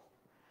that way.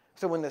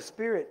 So when the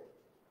Spirit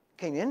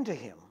came into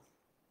him,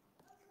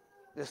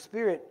 the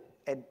Spirit,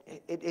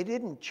 it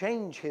didn't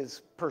change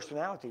his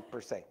personality per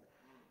se.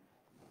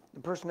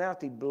 The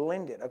personality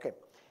blended. Okay,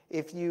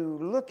 if you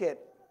look at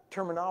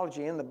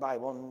terminology in the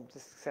Bible, and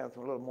this sounds a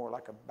little more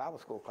like a Bible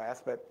school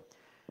class, but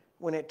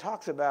when it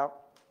talks about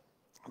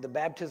the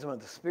baptism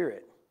of the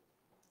Spirit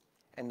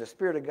and the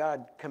Spirit of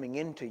God coming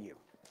into you,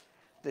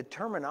 the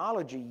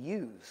terminology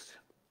used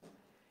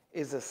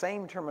is the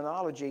same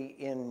terminology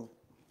in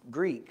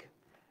Greek,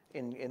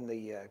 in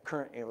the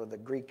current, the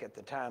Greek at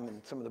the time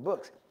in some of the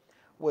books,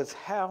 was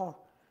how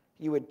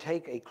you would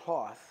take a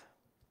cloth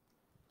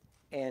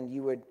and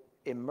you would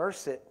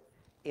immerse it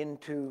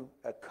into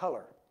a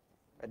color,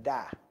 a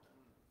dye.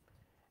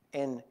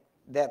 And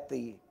that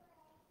the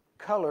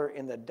color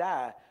in the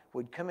dye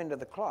would come into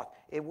the cloth.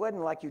 It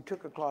wasn't like you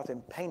took a cloth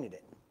and painted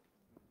it.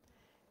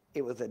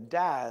 It was a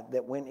dye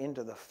that went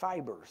into the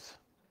fibers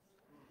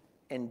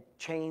and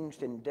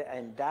changed and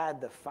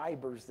dyed the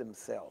fibers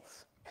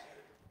themselves.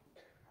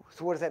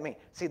 So what does that mean?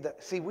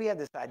 See, we have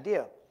this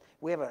idea.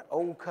 We have an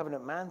old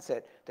covenant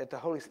mindset that the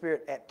Holy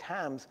Spirit at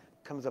times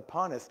comes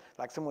upon us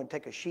like someone would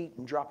take a sheet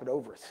and drop it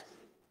over us.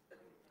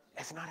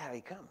 That's not how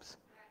he comes.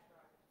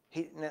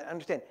 Now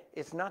understand,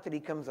 it's not that he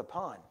comes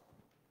upon.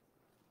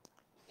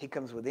 He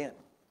comes within.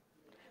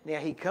 Now,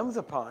 he comes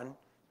upon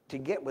to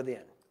get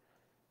within.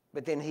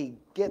 But then he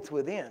gets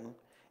within.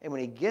 And when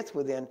he gets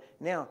within,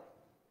 now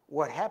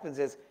what happens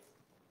is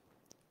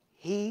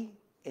he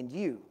and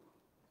you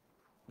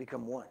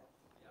become one.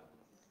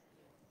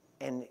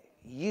 And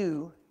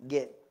you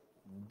get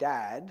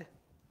dyed.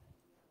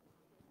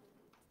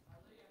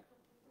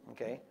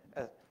 Okay?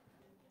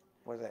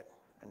 What is that?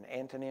 An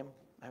antonym?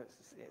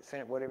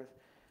 Whatever.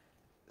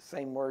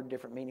 Same word,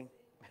 different meaning.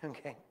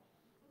 Okay?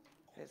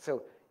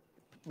 So,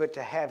 but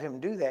to have him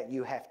do that,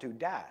 you have to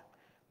die.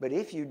 But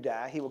if you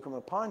die, he will come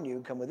upon you,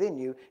 come within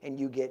you, and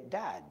you get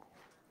dyed.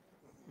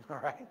 All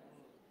right?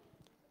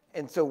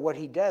 And so what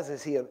he does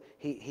is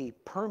he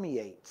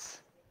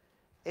permeates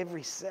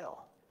every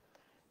cell.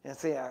 And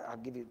see, I'll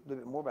give you a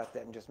little bit more about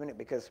that in just a minute,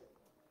 because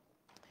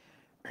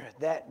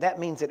that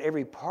means that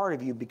every part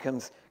of you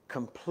becomes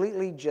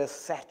completely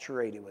just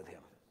saturated with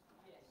him.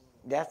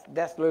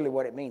 That's literally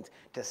what it means.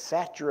 To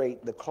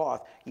saturate the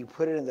cloth, you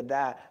put it in the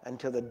dye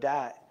until the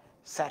dye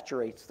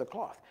saturates the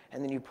cloth.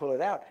 And then you pull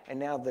it out, and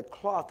now the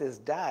cloth is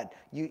dyed.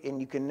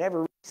 And you can never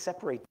really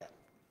separate that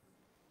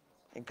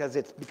because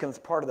it becomes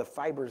part of the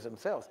fibers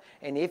themselves.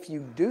 And if you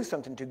do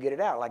something to get it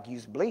out, like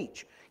use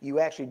bleach, you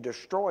actually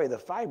destroy the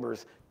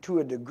fibers to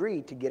a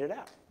degree to get it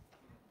out.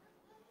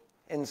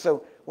 And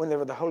so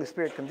whenever the Holy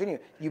Spirit comes in you,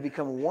 you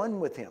become one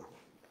with him.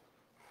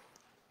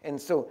 And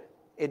so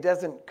it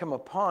doesn't come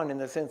upon in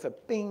the sense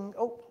of bing,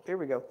 oh, here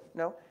we go.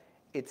 No,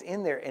 it's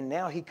in there, and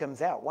now he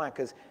comes out. Why?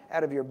 Because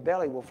out of your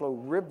belly will flow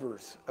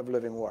rivers of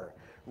living water,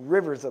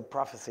 rivers of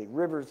prophecy,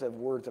 rivers of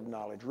words of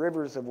knowledge,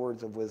 rivers of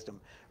words of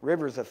wisdom,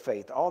 rivers of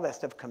faith. All that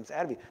stuff comes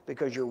out of you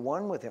because you're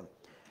one with him.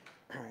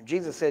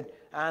 Jesus said,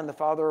 I and the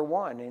Father are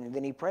one. And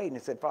then he prayed and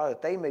he said, Father,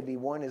 that they may be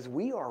one as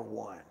we are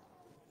one.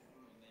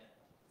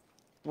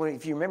 Well,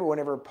 if you remember,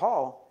 whenever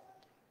Paul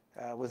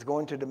was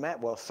going to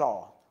Damascus, well,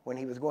 Saul, when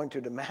he was going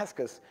to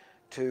Damascus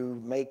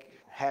to make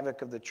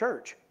havoc of the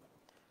church,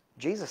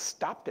 Jesus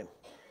stopped him.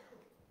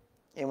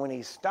 And when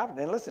he stopped,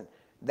 and listen,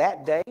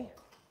 that day,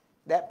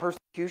 that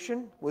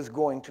persecution was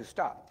going to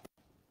stop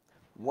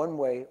one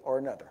way or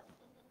another.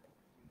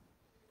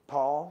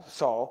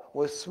 Saul,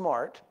 was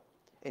smart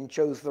and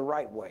chose the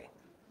right way.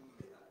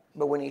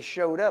 But when he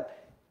showed up,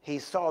 he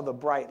saw the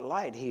bright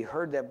light. He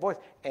heard that voice,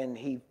 and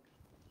he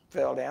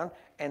fell down.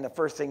 And the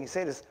first thing he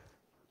said is,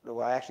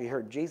 well, I actually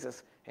heard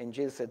Jesus. And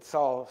Jesus said,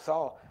 Saul,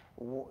 Saul,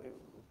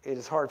 it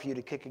is hard for you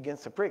to kick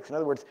against the pricks. In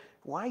other words,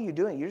 why are you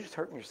doing it? You're just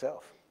hurting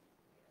yourself.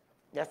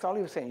 That's all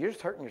he was saying. You're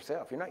just hurting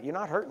yourself. You're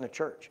not hurting the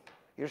church.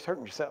 You're just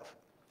hurting yourself.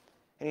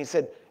 And he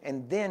said,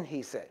 and then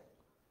he said,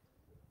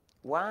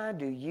 why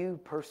do you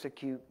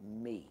persecute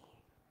me?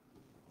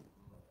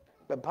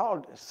 But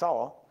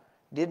Saul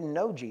didn't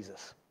know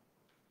Jesus.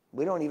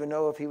 We don't even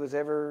know if he was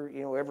ever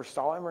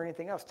saw him or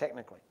anything else,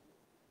 technically.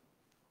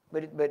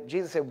 But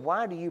Jesus said,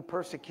 why do you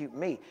persecute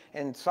me?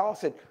 And Saul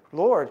said,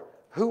 Lord,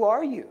 who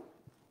are you?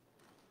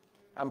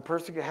 I'm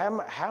persecuted.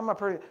 How am I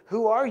persecuted?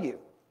 Who are you?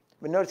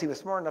 But notice he was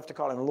smart enough to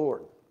call him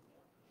Lord.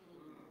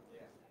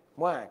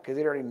 Why? Because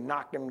he'd already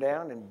knocked him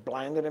down and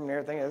blinded him and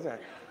everything.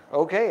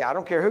 Okay, I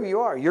don't care who you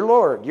are. You're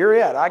Lord. You're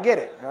it. I get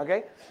it.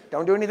 Okay?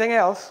 Don't do anything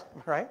else.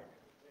 Right?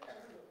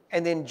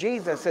 And then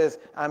Jesus says,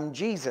 I'm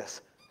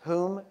Jesus,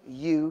 whom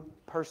you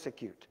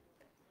persecute.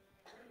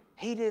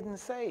 He didn't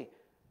say,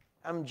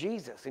 I'm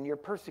Jesus, and you're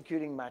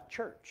persecuting my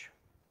church.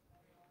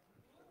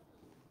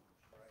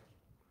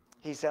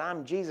 He said,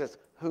 I'm Jesus,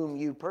 whom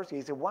you persecute.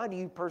 He said, why do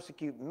you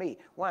persecute me?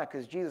 Why?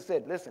 Because Jesus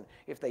said, listen,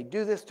 if they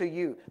do this to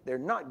you, they're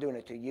not doing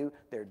it to you,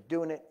 they're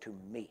doing it to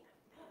me.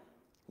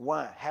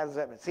 Why? How does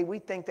that mean? See, we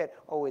think that,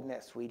 oh, isn't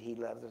that sweet? He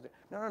loves us.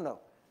 No.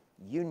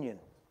 Union.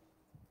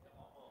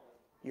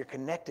 You're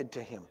connected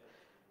to him.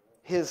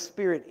 His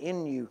spirit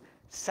in you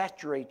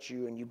saturates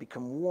you, and you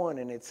become one,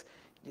 and it's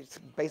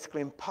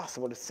basically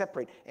impossible to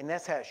separate. And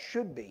that's how it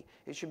should be.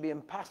 It should be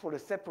impossible to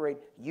separate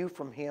you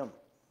from him.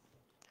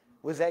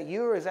 Was that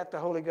you, or is that the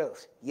Holy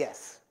Ghost?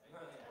 Yes.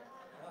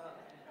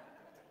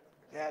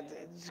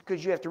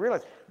 Because you have to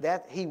realize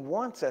that he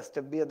wants us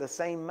to be of the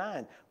same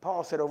mind.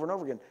 Paul said over and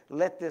over again,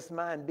 let this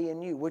mind be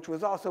in you, which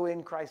was also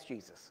in Christ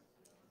Jesus.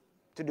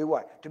 To do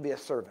what? To be a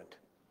servant.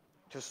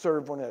 To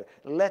serve one another.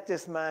 Let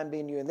this mind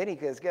be in you. And then he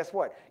says, guess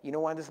what? You know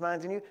why this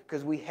mind's in you?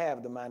 Because we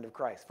have the mind of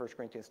Christ, 1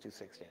 Corinthians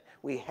 2:16.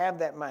 We have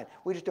that mind.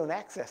 We just don't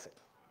access it.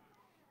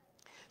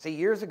 See,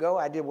 years ago,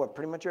 I did what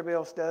pretty much everybody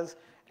else does,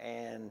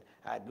 and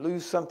I'd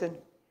lose something,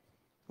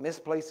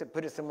 misplace it,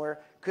 put it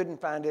somewhere, couldn't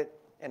find it,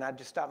 and I'd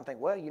just stop and think,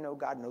 well,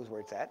 God knows where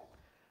it's at.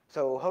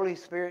 So, Holy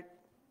Spirit,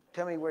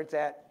 tell me where it's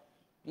at.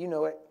 You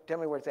know it. Tell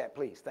me where it's at,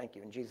 please. Thank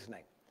you, in Jesus'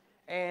 name.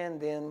 And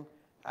then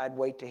I'd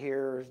wait to hear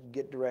or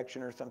get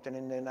direction or something,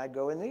 and then I'd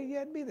go, and then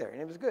it'd be there,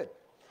 and it was good.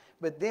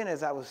 But then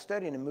as I was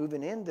studying and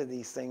moving into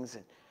these things,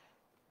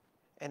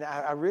 and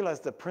I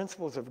realized the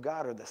principles of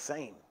God are the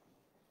same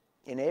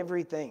in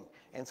everything.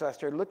 And so I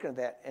started looking at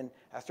that, and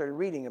I started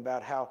reading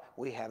about how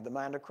we have the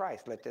mind of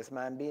Christ. Let this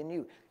mind be in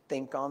you.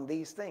 Think on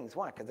these things.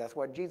 Why? Because that's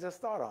what Jesus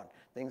thought on.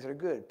 Things that are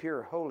good,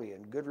 pure, holy,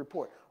 and good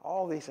report.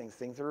 All these things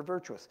that are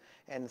virtuous.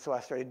 And so I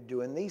started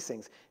doing these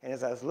things. And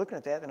as I was looking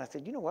at that, and I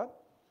said, you know what?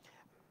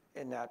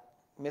 And I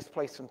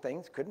misplaced some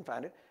things, couldn't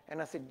find it.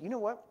 And I said, you know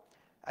what?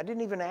 I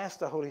didn't even ask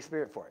the Holy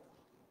Spirit for it.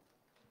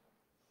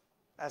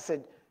 I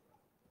said,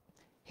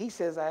 he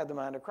says I have the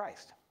mind of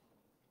Christ.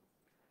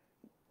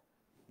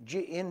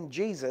 In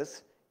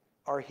Jesus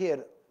are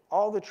hid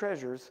all the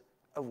treasures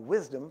of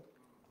wisdom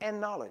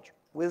and knowledge.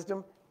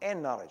 Wisdom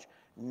and knowledge.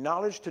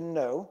 Knowledge to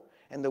know,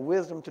 and the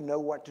wisdom to know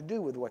what to do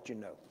with what you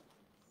know.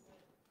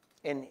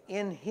 And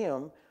in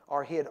him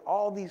are hid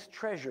all these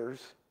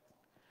treasures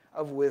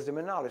of wisdom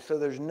and knowledge. So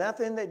there's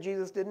nothing that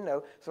Jesus didn't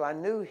know. So I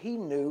knew he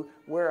knew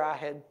where I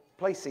had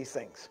placed these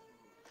things.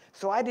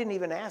 So I didn't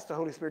even ask the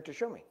Holy Spirit to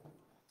show me.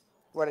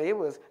 What I did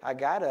was I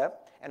got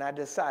up and I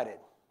decided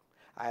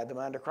I had the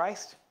mind of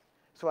Christ.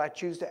 So I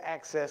choose to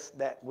access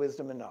that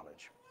wisdom and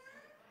knowledge.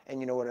 And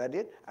you know what I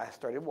did? I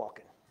started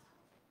walking.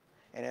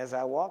 And as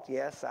I walked,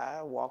 yes,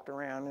 I walked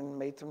around and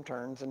made some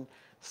turns and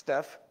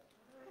stuff.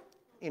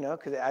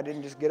 Because I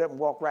didn't just get up and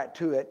walk right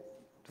to it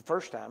the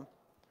first time.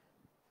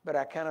 But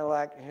I kind of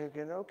like,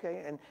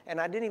 okay. And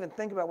I didn't even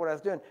think about what I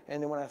was doing.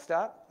 And then when I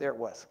stopped, there it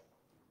was.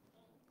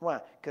 Why?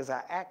 Because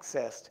I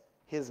accessed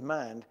his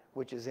mind,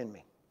 which is in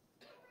me.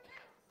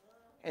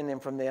 And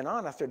then from then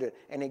on, I started doing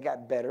it. And it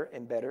got better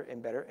and better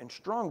and better and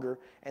stronger.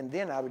 And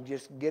then I would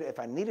just get, if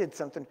I needed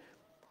something,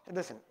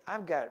 Listen,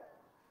 I've got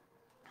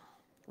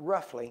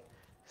roughly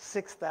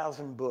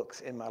 6,000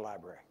 books in my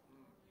library.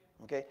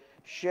 Okay?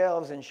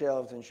 Shelves and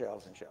shelves and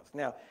shelves and shelves.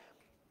 Now,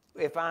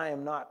 if I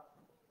am not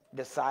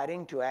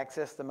deciding to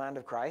access the mind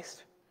of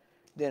Christ,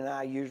 then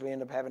I usually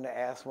end up having to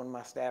ask one of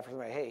my staff or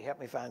somebody, hey, help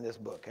me find this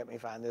book, help me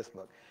find this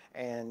book.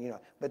 And,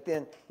 but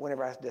then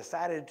whenever I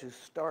decided to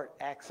start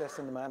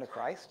accessing the mind of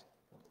Christ,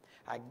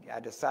 I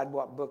decide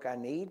what book I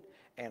need,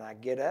 and I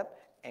get up,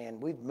 and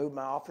we've moved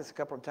my office a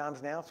couple of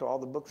times now, so all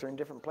the books are in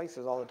different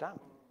places all the time.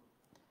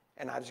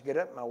 And I just get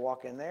up, and I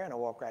walk in there, and I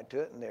walk right to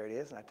it, and there it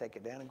is, and I take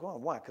it down and go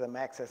on. Why? Because I'm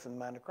accessing the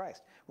mind of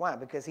Christ. Why?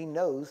 Because he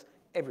knows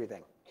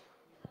everything.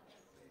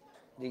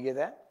 Do you get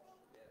that?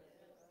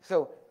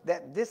 So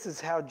this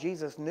is how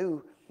Jesus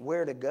knew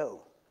where to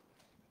go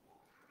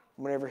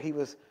whenever he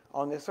was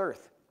on this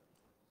earth.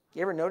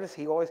 You ever notice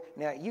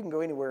now you can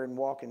go anywhere and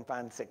walk and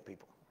find sick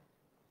people.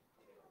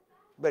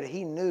 But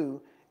he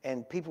knew,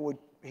 and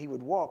he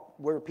would walk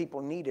where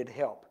people needed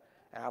help.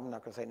 And I'm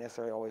not going to say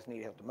necessarily always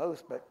need help the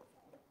most, but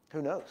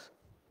who knows?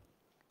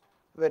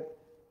 But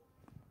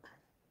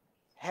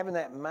having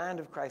that mind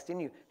of Christ in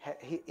you,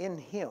 in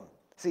him.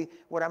 See,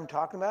 what I'm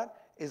talking about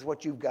is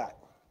what you've got.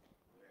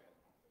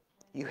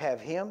 You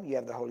have him, you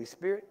have the Holy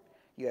Spirit,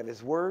 you have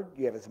his word,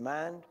 you have his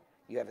mind,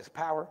 you have his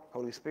power,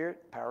 Holy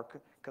Spirit, power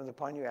comes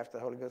upon you after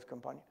the Holy Ghost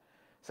comes upon you.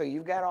 So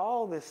you've got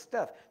all this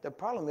stuff. The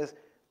problem is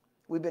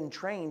we've been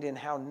trained in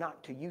how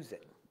not to use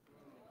it.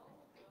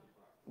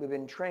 We've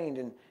been trained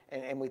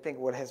and we think,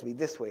 well, it has to be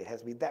this way, it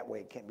has to be that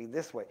way, it can't be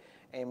this way.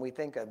 And we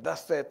think,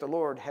 thus saith the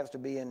Lord has to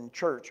be in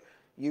church,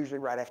 usually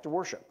right after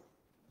worship.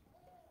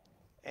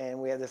 And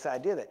we have this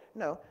idea that,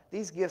 no,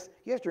 these gifts,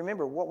 you have to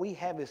remember what we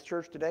have as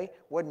church today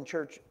wasn't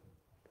church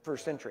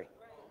first century.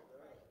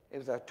 It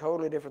was a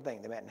totally different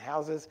thing. They met in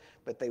houses,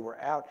 but they were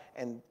out.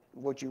 And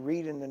what you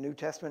read in the New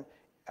Testament,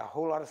 a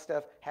whole lot of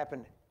stuff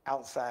happened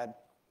outside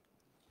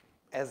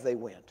as they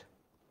went.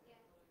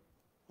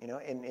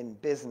 In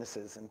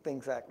businesses and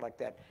things like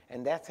that.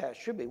 And that's how it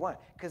should be. Why?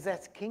 Because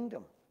that's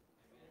kingdom.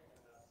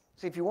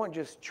 See, if you want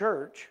just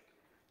church,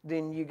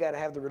 then you got to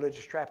have the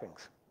religious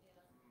trappings.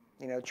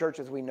 Church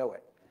as we know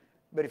it.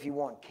 But if you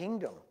want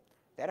kingdom,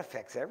 that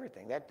affects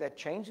everything. That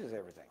changes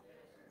everything.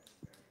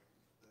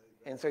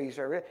 And so you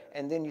start,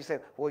 and then you say,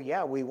 well,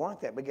 yeah, we want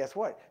that. But guess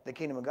what? The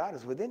kingdom of God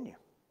is within you.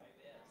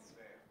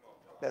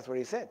 That's what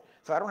he said.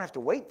 So I don't have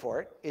to wait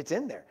for it. It's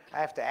in there. I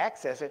have to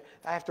access it.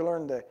 I have to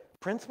learn the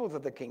principles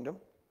of the kingdom.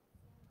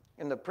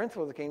 And the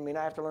principles of the kingdom mean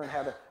I have to learn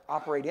how to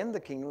operate in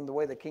the kingdom the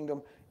way the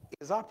kingdom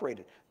is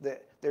operated.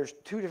 There's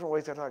two different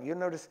ways to talk. You'll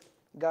notice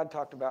God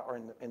talked about, or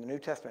in the New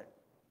Testament,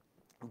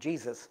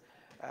 Jesus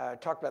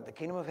talked about the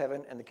kingdom of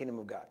heaven and the kingdom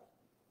of God.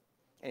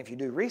 And if you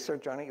do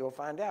research on it, you'll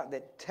find out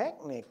that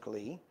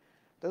technically,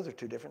 those are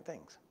two different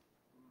things.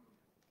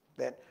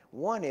 That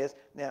one is,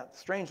 now,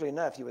 strangely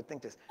enough, you would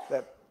think this,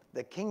 that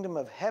the kingdom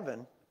of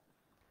heaven,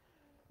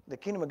 the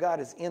kingdom of God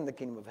is in the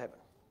kingdom of heaven.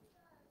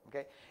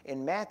 Okay?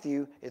 In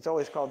Matthew, it's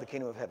always called the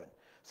kingdom of heaven.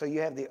 So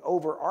you have the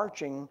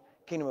overarching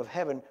kingdom of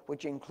heaven,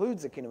 which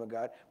includes the kingdom of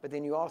God, but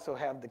then you also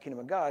have the kingdom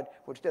of God,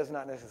 which does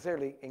not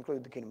necessarily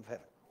include the kingdom of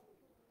heaven.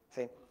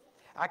 See?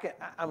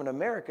 I'm an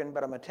American,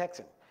 but I'm a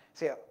Texan.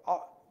 See,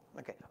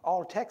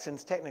 all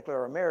Texans technically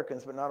are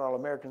Americans, but not all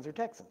Americans are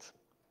Texans.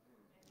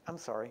 I'm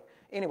sorry.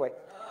 Anyway.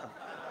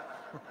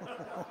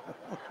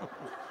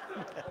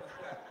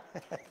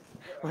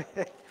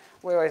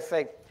 We always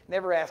say,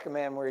 never ask a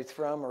man where he's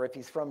from or if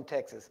he's from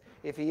Texas.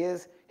 If he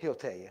is, he'll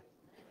tell you.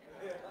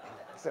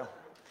 So,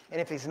 and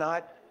if he's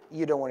not,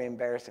 you don't want to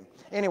embarrass him.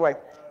 Anyway,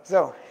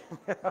 so,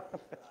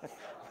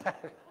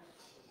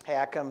 hey,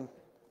 I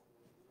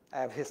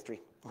have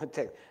history. I'll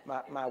tell you,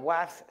 my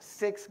wife's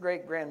sixth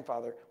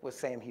great-grandfather was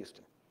Sam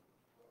Houston.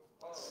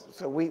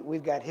 So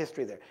we've got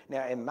history there.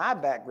 Now, in my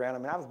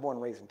background, I was born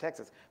and raised in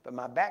Texas, but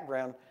my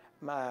background,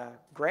 my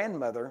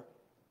grandmother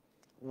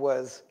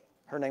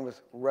her name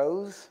was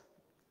Rose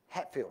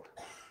Hatfield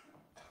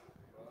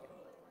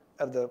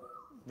of the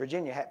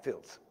Virginia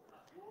Hatfields.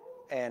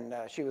 And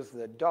she was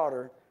the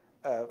daughter,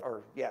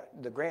 daughter,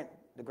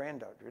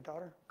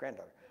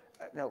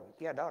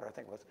 daughter, I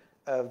think it was,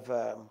 of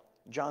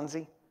John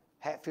Z.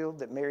 Hatfield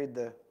that married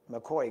the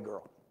McCoy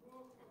girl.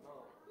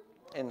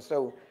 And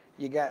so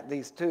you got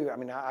these two.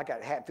 I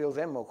got Hatfields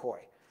and McCoy.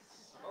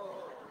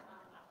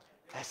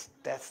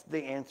 That's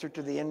the answer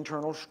to the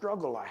internal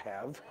struggle I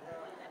have.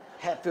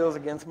 Hatfields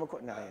against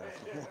McCoy.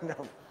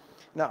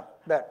 No.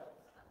 But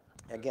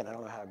again, I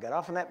don't know how I got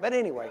off on that. But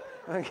anyway,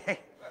 okay.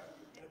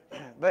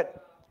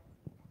 But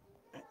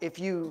if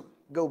you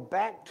go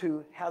back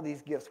to how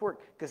these gifts work,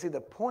 because see,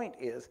 the point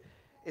is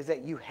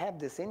that you have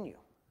this in you.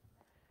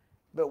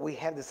 But we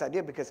have this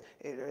idea because,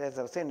 as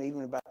I was saying,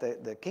 even about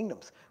the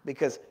kingdoms,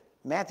 because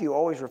Matthew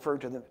always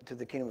referred to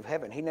the kingdom of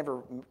heaven. He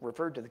never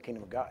referred to the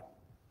kingdom of God.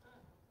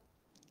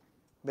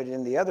 But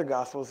in the other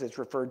Gospels, it's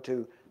referred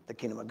to the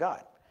kingdom of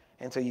God.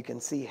 And so you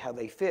can see how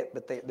they fit,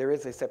 but there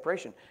is a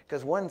separation.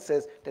 Because one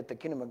says that the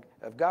kingdom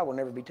of God will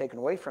never be taken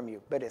away from you,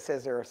 but it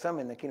says there are some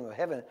in the kingdom of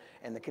heaven,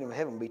 and the kingdom of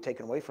heaven will be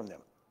taken away from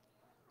them.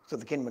 So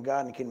the kingdom of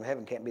God and the kingdom of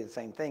heaven can't be the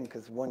same thing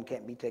because one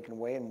can't be taken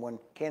away and one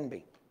can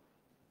be.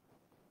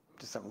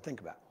 Just something to think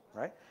about,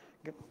 right?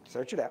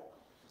 Search it out.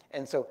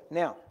 And so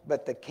now,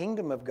 but the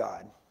kingdom of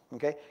God,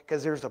 okay,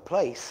 because there's a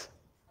place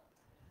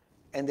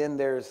and then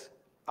there's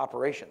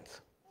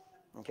operations,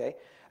 okay?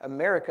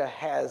 America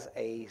has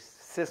a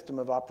system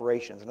of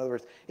operations. In other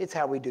words, it's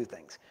how we do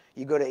things.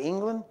 You go to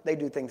England, they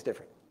do things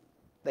different.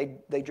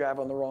 They drive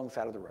on the wrong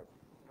side of the road,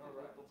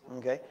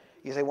 okay?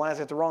 You say, why is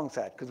it the wrong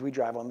side? Because we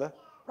drive on the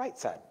right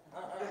side.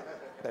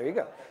 There you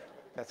go.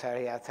 That's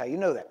how you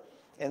know that.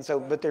 And so,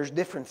 but there's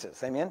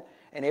differences, amen?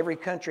 And every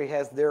country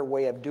has their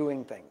way of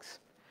doing things.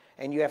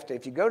 And you have to,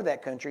 if you go to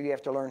that country, you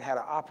have to learn how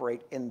to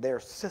operate in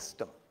their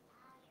system.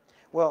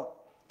 Well,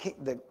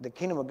 the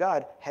kingdom of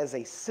God has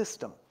a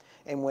system.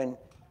 And when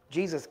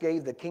Jesus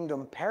gave the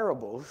kingdom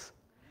parables,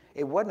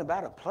 it wasn't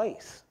about a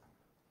place.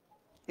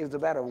 It was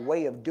about a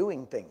way of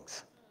doing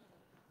things.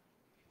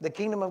 The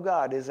kingdom of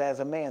God is as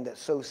a man that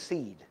sows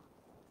seed.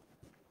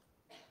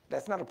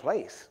 That's not a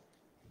place.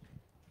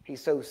 He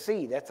sows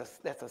seed. That's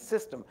a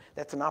system.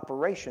 That's an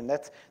operation.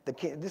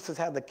 This is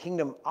how the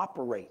kingdom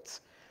operates.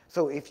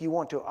 So if you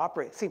want to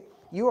operate, see,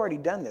 you already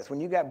done this.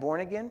 When you got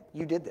born again,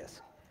 you did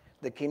this.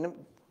 The kingdom,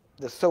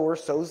 the sower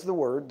sows the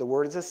word. The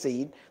word is a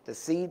seed. The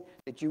seed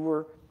that you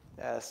were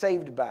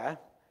saved by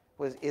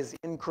is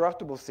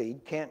incorruptible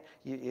seed.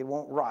 It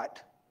won't rot,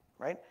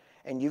 right?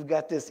 And you've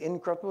got this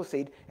incorruptible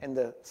seed,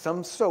 and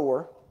some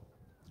sower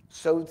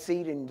sowed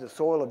seed in the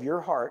soil of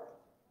your heart,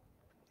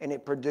 and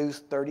it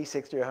produced 30,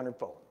 60, or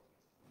 100-fold.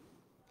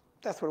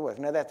 That's what it was.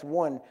 Now, that's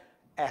one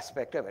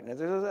aspect of it. Now,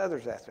 there's other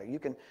aspects. You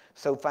can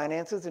sow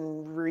finances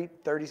and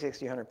reap 30,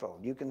 60, 100-fold.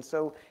 You can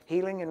sow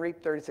healing and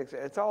reap 30, 60.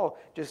 It's all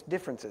just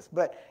differences,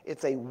 but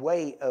it's a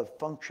way of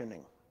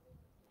functioning.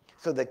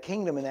 So the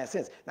kingdom in that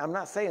sense. Now, I'm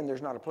not saying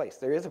there's not a place.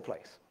 There is a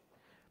place.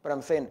 But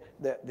I'm saying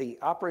that the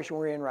operation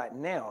we're in right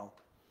now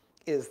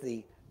is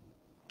the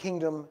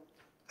kingdom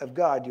of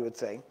God, you would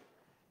say,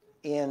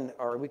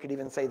 or we could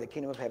even say the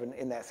kingdom of heaven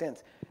in that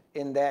sense,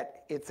 in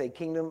that it's a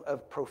kingdom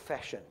of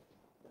profession.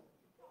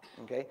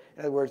 Okay?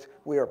 In other words,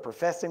 we are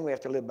professing, we have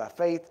to live by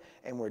faith,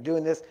 and we're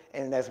doing this,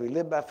 and as we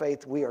live by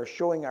faith, we are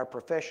showing our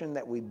profession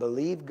that we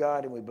believe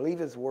God and we believe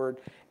His Word,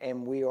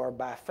 and we are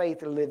by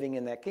faith living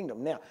in that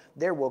kingdom. Now,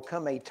 there will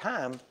come a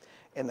time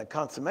in the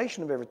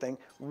consummation of everything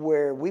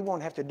where we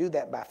won't have to do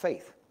that by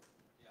faith.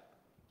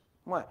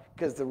 Why?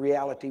 Because the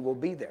reality will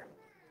be there.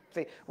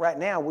 See, right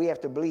now we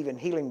have to believe in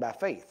healing by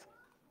faith.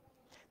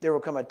 There will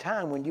come a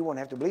time when you won't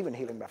have to believe in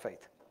healing by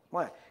faith.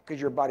 Why? Because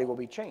your body will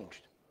be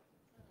changed.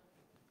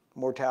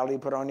 Mortality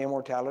put on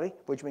immortality,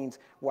 which means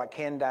what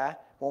can die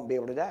won't be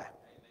able to die.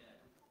 Amen.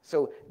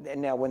 So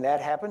now when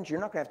that happens, you're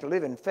not going to have to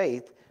live in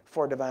faith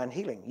for divine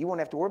healing. You won't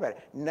have to worry about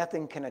it.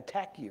 Nothing can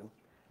attack you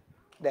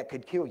that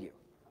could kill you.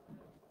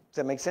 Does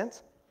that make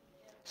sense?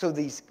 So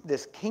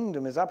this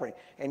kingdom is operating,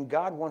 and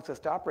God wants us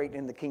to operate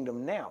in the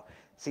kingdom now.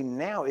 See,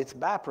 now it's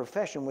by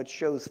profession, which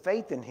shows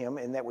faith in Him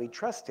and that we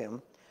trust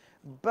Him,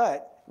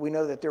 but we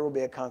know that there will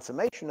be a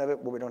consummation of it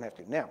where we don't have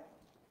to. Now,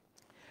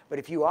 but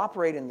if you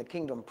operate in the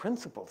kingdom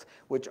principles,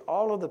 which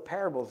all of the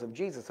parables of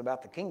Jesus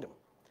about the kingdom,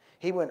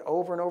 He went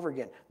over and over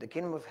again. The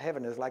kingdom of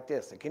heaven is like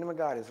this. The kingdom of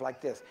God is like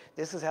this.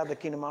 This is how the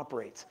kingdom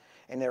operates.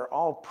 And they're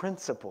all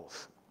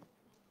principles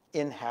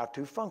in how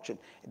to function.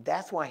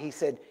 That's why He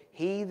said,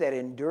 he that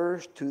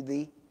endures to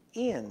the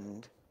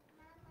end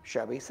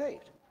shall be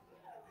saved.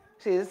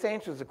 See, this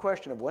answers the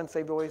question of once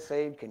saved, always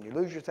saved. Can you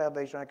lose your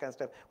salvation? That kind of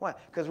stuff. Why?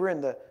 Because we're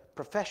in the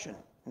profession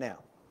now.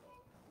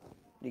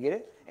 You get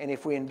it? And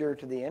if we endure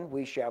to the end,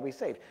 we shall be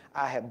saved.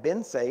 I have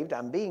been saved,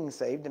 I'm being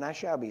saved, and I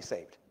shall be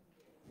saved.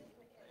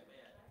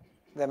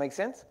 Does that make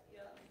sense?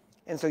 Yeah.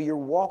 And so you're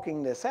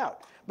walking this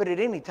out. But at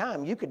any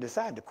time, you could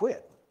decide to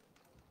quit.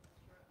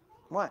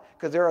 Why?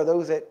 Because there are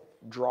those that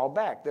draw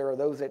back. There are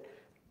those that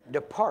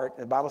depart.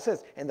 The Bible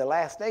says in the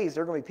last days,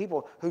 there are going to be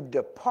people who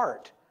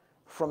depart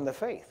from the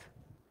faith.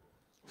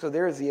 So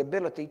there is the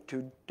ability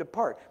to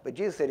depart. But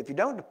Jesus said, if you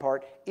don't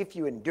depart, if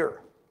you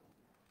endure.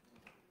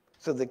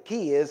 So the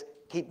key is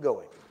keep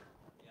going.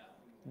 Yeah.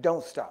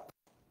 Don't stop.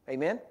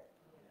 Amen?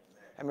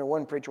 I remember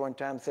one preacher one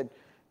time said,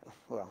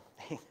 well,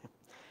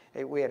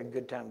 we had a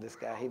good time with this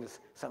guy. He was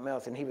something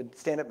else. And he would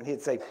stand up and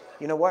he'd say,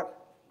 you know what?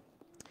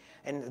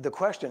 And the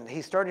question,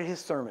 he started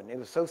his sermon. It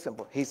was so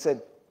simple. He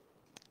said,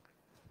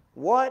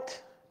 what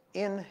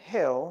in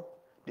hell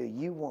do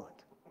you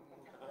want?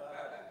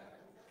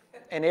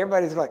 And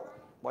everybody's like,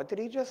 what did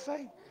he just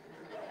say?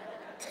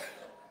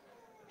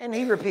 And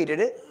he repeated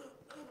it.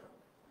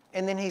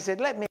 And then he said,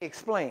 let me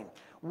explain.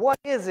 What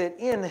is it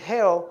in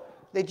hell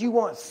that you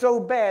want so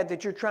bad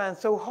that you're trying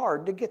so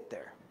hard to get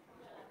there?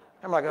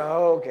 I'm like,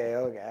 oh, okay,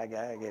 I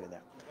get it now.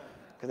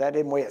 Because that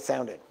isn't the way it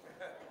sounded.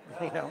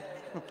 You know,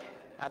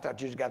 I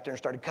thought you just got there and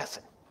started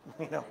cussing,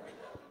 you know.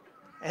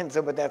 And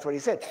so, but that's what he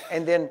said.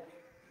 And then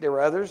there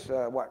were others,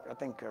 I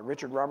think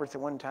Richard Roberts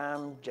at one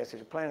time, Jesse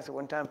Duplantis at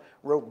one time,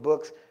 wrote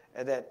books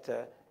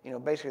that,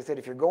 basically said,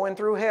 if you're going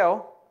through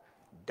hell,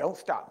 don't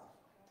stop.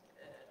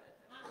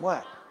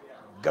 What?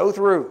 Go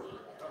through.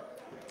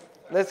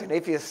 Listen,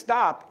 if you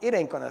stop, it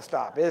ain't going to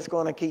stop. It's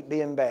going to keep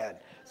being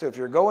bad. So if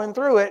you're going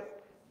through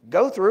it,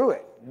 go through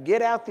it.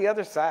 Get out the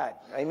other side.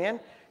 Amen?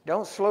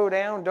 Don't slow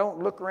down. Don't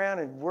look around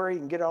and worry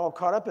and get all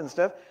caught up in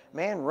stuff.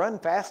 Man, run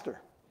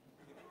faster.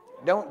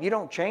 You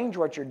don't change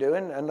what you're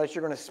doing unless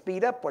you're going to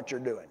speed up what you're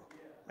doing.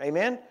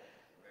 Amen?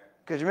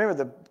 Because remember,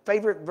 the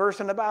favorite verse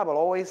in the Bible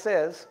always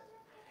says,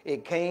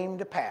 it came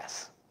to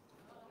pass.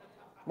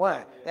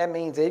 Why? That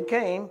means it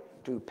came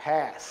to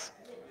pass.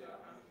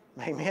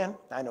 Amen?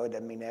 I know it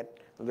doesn't mean that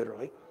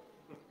literally.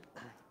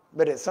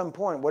 But at some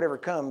point, whatever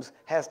comes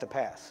has to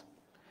pass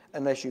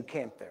unless you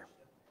camp there.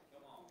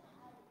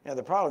 Now,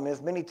 the problem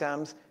is many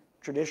times,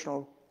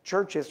 traditional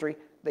church history,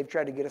 they've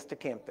tried to get us to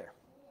camp there.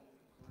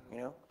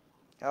 You know?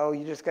 Oh,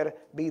 you just got to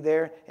be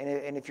there.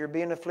 And if you're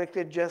being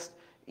afflicted, just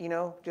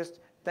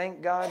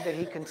thank God that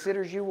he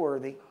considers you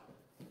worthy.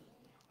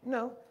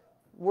 No.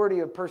 Worthy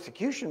of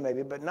persecution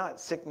maybe, but not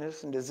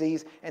sickness and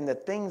disease and the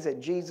things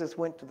that Jesus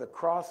went to the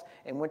cross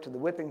and went to the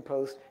whipping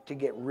post to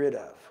get rid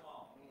of.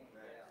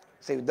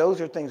 See, those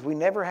are things we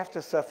never have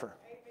to suffer.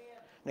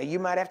 Now, you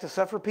might have to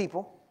suffer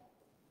people.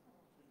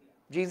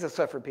 Jesus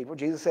suffered people.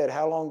 Jesus said,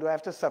 how long do I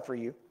have to suffer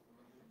you?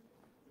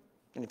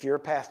 And if you're a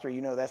pastor, you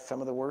know that's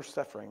some of the worst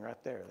suffering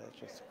right there. That's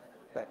just,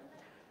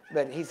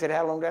 but he said,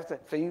 how long do I have to?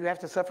 So you have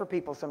to suffer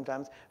people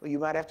sometimes. Well, you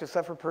might have to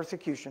suffer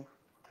persecution.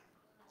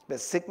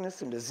 But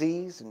sickness and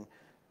disease and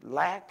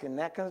lack and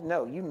that kind of,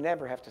 no, you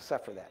never have to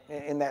suffer that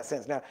in that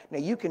sense. Now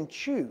you can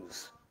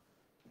choose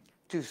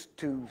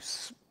to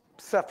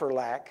suffer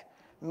lack,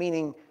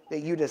 meaning that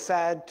you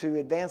decide to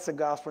advance the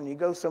gospel and you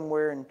go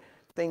somewhere and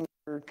things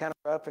are kind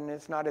of rough and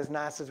it's not as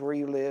nice as where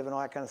you live and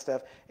all that kind of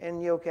stuff.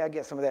 And I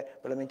get some of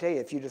that. But let me tell you,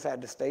 if you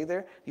decide to stay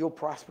there, you'll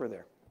prosper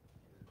there.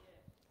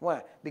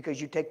 Why?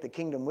 Because you take the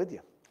kingdom with you.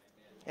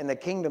 And the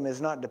kingdom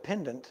is not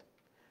dependent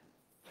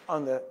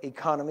on the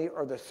economy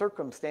or the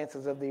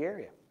circumstances of the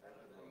area.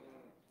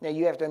 Now,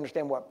 you have to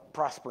understand what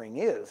prospering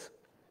is.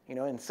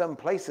 In some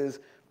places,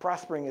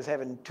 prospering is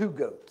having 2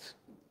 goats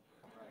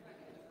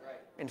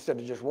instead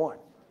of just 1,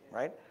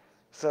 right?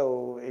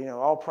 So,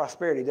 all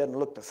prosperity doesn't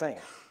look the same.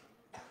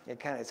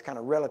 It's kind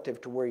of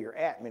relative to where you're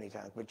at many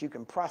times, but you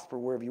can prosper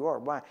wherever you are.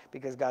 Why?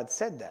 Because God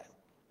said that.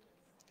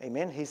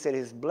 Amen? He said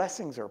his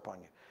blessings are upon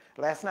you.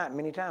 Last night,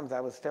 many times I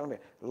was telling you,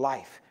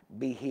 life,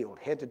 be healed,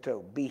 head to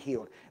toe, be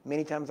healed.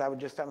 Many times I would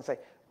just stop and say,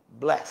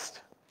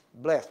 blessed,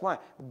 blessed. Why?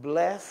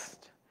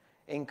 Blessed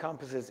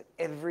encompasses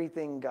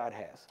everything God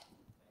has.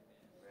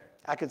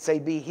 I could say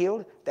be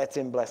healed, that's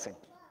in blessing.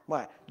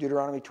 Why?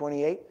 Deuteronomy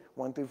 28,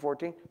 1 through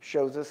 14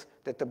 shows us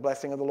that the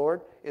blessing of the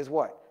Lord is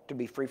what? To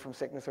be free from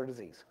sickness or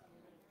disease.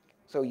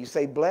 So you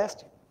say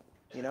blessed,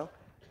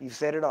 you've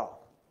said it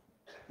all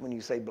when you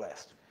say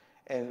blessed.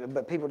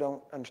 But people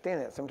don't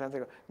understand that. Sometimes they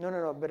go,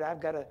 no, but I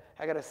got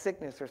a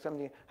sickness or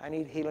something. I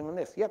need healing on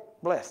this.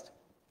 Yep, blessed.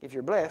 If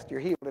you're blessed, you're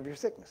healed of your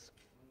sickness.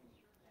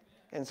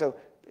 And so,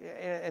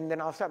 and then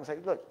I'll stop and say,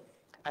 look,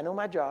 I know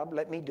my job.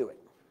 Let me do it.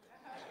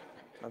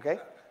 Okay?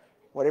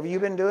 Whatever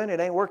you've been doing, it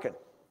ain't working.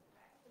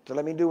 So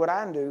let me do what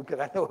I do because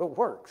I know it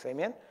works.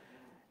 Amen?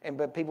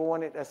 But people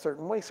want it a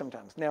certain way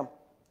sometimes. Now,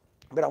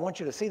 but I want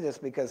you to see this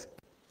because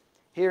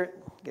here,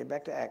 get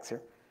back to Acts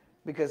here,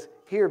 because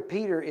here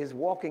Peter is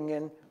walking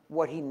in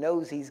what he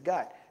knows he's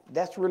got.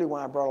 That's really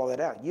why I brought all that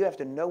out. You have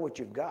to know what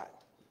you've got.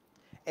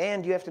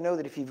 And you have to know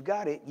that if you've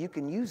got it, you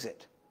can use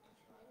it.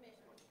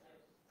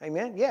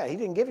 Amen? Yeah, he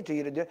didn't give it to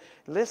you to do it.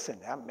 Listen,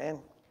 man,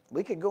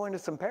 we could go into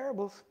some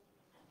parables.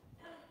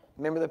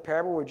 Remember the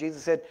parable where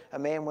Jesus said a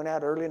man went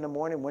out early in the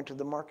morning, went to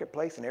the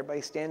marketplace, and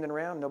everybody's standing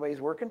around,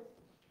 nobody's working?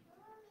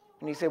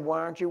 And he said, why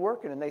aren't you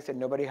working? And they said,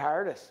 nobody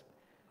hired us.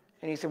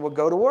 And he said, well,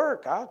 go to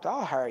work.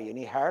 I'll hire you. And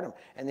he hired them.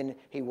 And then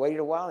he waited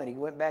a while, and he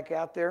went back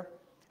out there.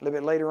 A little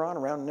bit later on,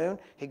 around noon,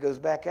 he goes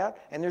back out,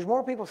 and there's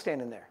more people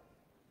standing there.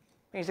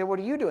 And he said, what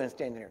are you doing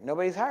standing there?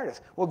 Nobody's hired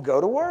us. Well,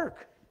 go to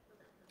work.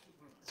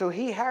 So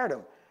he hired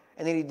them.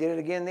 And then he did it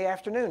again in the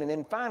afternoon. And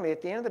then finally,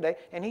 at the end of the day,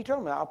 and he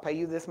told them, I'll pay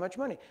you this much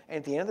money. And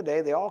at the end of the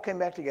day, they all came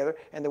back together,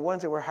 and the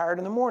ones that were hired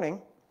in the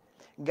morning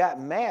got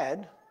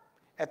mad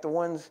at the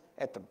ones,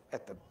 at the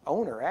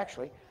owner,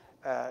 actually,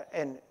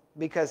 and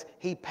because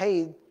he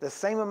paid the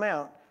same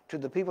amount to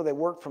the people that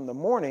worked from the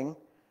morning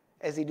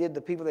as he did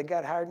the people that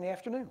got hired in the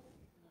afternoon.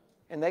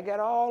 And they got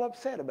all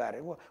upset about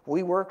it. Well,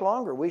 we work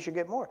longer. We should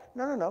get more.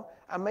 No.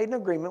 I made an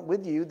agreement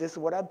with you. This is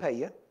what I'd pay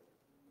you.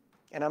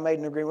 And I made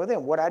an agreement with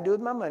them. What I do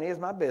with my money is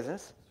my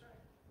business.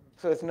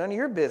 So it's none of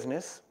your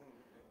business.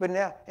 But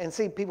now, and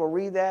see, people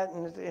read that,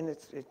 and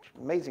it's an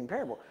amazing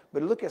parable.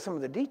 But look at some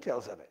of the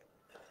details of it.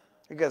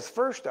 Because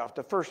first off,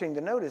 the first thing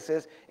to notice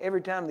is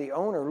every time the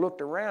owner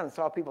looked around and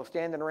saw people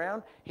standing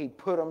around, he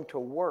put them to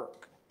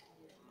work.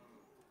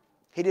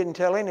 He didn't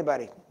tell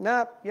anybody,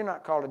 no, you're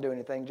not called to do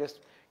anything. Just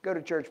go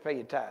to church, pay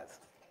your tithes.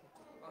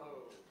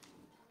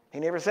 He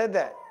never said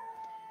that.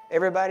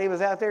 Everybody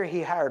was out there,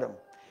 he hired them.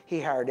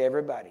 He hired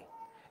everybody.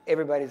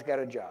 Everybody's got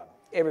a job.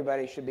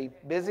 Everybody should be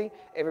busy.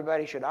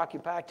 Everybody should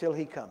occupy till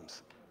he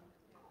comes.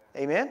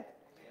 Amen?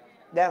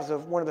 That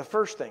was one of the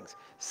first things.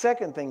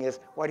 Second thing is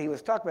what he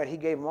was talking about. He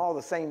gave them all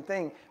the same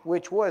thing,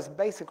 which was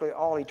basically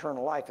all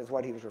eternal life is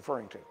what he was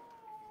referring to.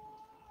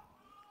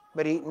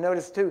 But he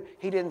noticed too,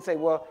 he didn't say,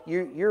 well,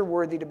 you're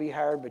worthy to be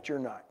hired, but you're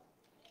not.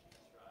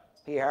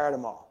 He hired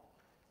them all.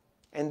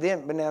 And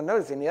then, but now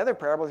notice in the other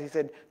parables, he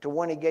said to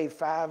one he gave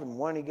 5, and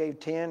one he gave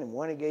 10, and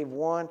one he gave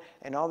 1,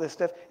 and all this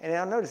stuff. And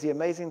now notice the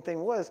amazing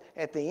thing was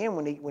at the end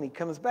when he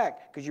comes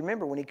back, because you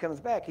remember when he comes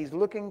back, he's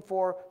looking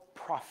for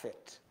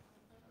profit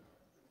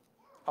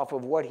off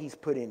of what he's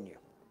put in you.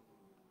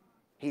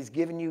 He's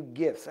given you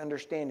gifts,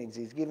 understandings.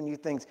 He's given you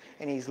things,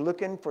 and he's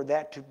looking for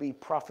that to be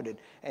profited.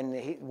 And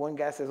one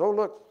guy says, oh,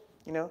 look,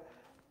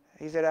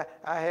 he said,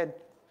 I had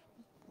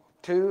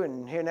 2,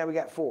 and here now we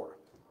got 4.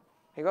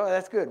 He goes, oh,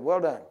 that's good. Well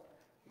done.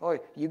 Oh,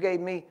 you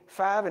gave me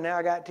 5, and now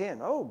I got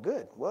 10. Oh,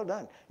 good. Well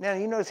done. Now,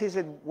 you notice he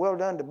said, well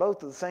done to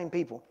both of the same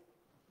people,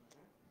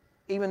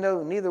 even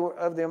though neither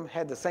of them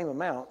had the same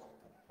amount,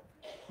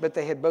 but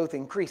they had both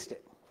increased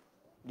it.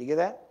 Do you get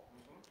that?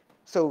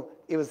 So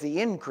it was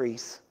the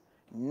increase,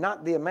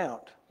 not the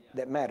amount,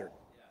 that mattered.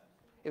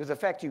 It was the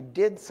fact you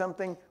did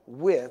something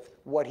with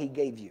what he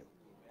gave you.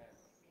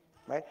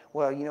 Right?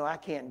 Well, I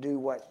can't do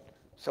what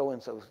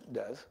so-and-so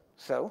does,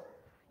 so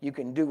you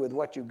can do with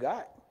what you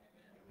got.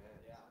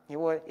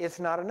 It's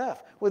not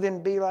enough. Well,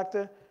 then be like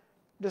the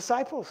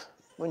disciples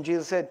when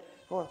Jesus said,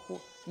 well,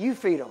 you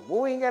feed them.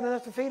 Well, we ain't got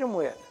enough to feed them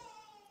with.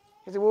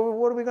 He said, well,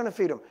 what are we going to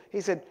feed them?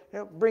 He said,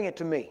 bring it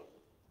to me.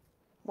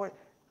 What?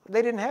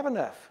 They didn't have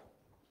enough.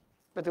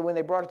 But then when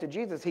they brought it to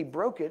Jesus, he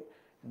broke it,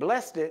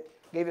 blessed it,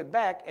 gave it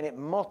back, and it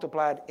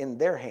multiplied in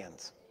their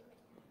hands.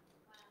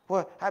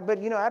 Well, I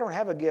don't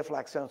have a gift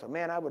like so-and-so.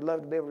 Man, I would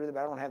love to be able to do that,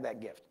 but I don't have that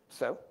gift.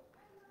 So,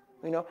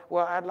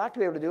 well, I'd like to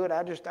be able to do it.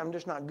 I'm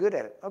just not good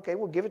at it. Okay,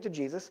 well, give it to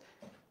Jesus.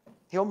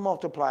 He'll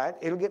multiply it.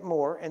 It'll get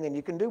more, and then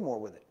you can do more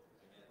with it.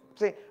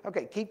 See,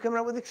 okay, keep coming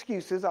up with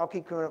excuses. I'll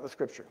keep coming up with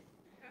Scripture.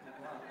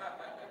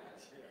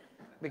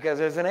 Because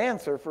there's an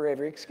answer for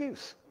every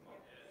excuse,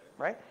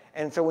 right?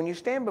 And so when you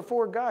stand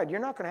before God, you're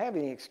not going to have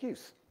any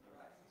excuse.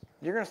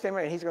 You're going to stand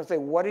there, and he's going to say,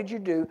 what did you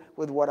do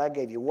with what I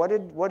gave you? What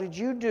did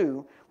you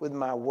do with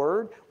my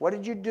word? What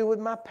did you do with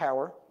my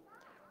power?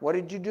 What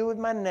did you do with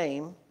my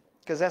name?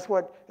 Because that's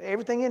what,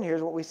 everything in here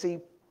is what we see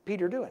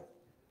Peter doing.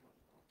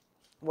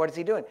 What is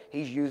he doing?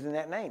 He's using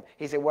that name.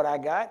 He said, what I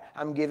got,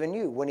 I'm giving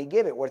you. When he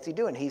give it, what's he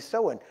doing? He's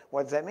sowing.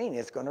 What does that mean?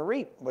 It's going to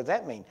reap. What does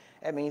that mean?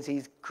 That means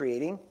he's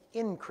creating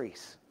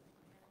increase.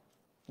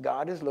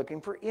 God is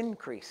looking for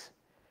increase.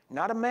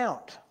 Not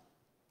amount.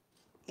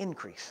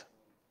 Increase.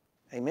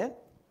 Amen?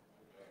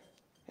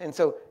 And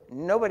so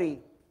nobody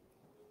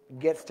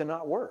gets to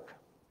not work.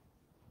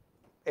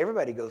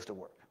 Everybody goes to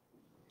work.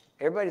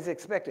 Everybody's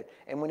expected.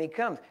 And when he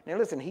comes, now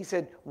listen, he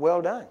said,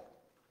 well done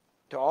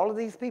to all of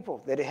these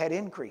people that had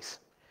increase.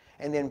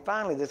 And then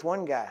finally, this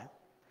one guy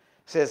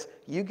says,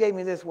 you gave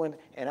me this one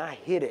and I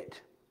hid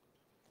it.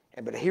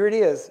 But here it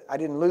is. I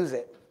didn't lose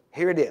it.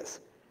 Here it is.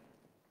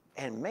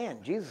 And man,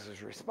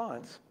 Jesus'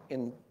 response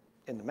in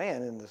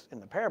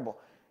the parable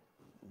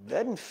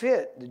doesn't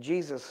fit the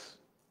Jesus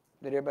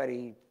that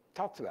everybody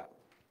talks about.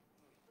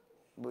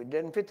 It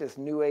doesn't fit this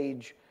new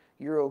age,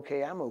 you're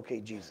okay, I'm okay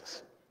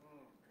Jesus.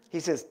 He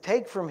says,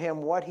 take from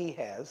him what he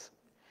has,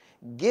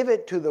 give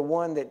it to the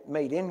one that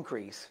made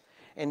increase,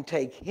 and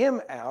take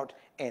him out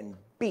and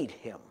beat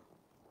him.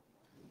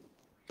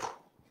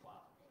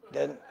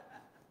 Doesn't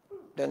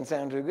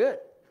sound too good,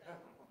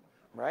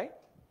 right?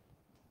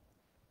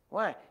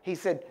 Why? He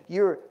said,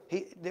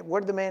 what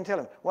did the man tell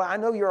him? Well, I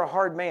know you're a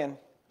hard man,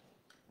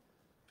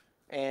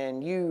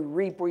 and you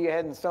reap where you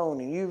hadn't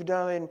sown, and you've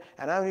done,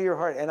 and I know you're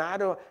hard, and I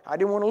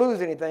didn't want to lose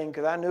anything,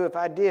 because I knew if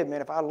I did,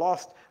 man, if I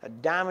lost a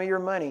dime of your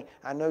money,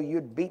 I know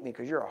you'd beat me,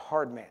 because you're a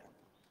hard man.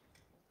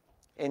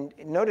 And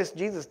notice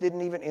Jesus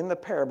didn't even, in the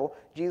parable,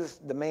 Jesus,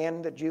 the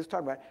man that Jesus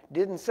talked about,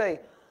 didn't say,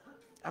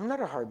 I'm not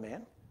a hard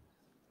man.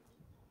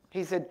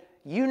 He said,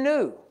 you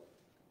knew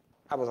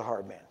I was a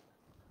hard man.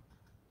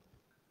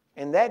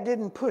 And that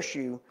didn't push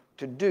you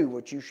to do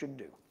what you should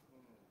do.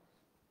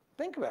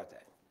 Think about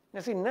that. Now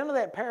see, none of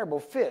that parable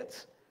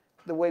fits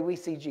the way we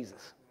see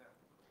Jesus.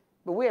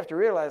 But we have to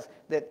realize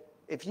that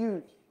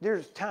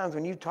there's times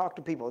when you talk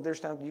to people, there's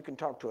times when you can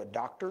talk to a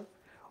doctor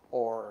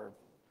or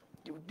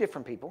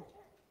different people,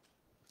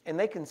 and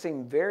they can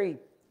seem very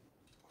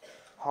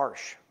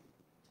harsh.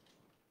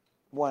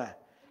 Why?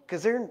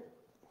 Because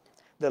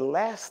the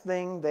last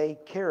thing they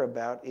care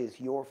about is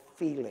your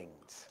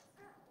feelings.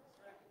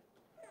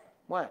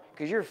 Why?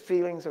 Because your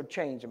feelings will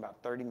change in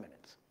about 30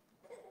 minutes.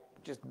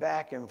 Just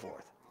back and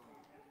forth.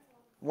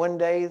 One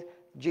day,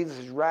 Jesus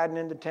is riding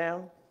into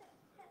town.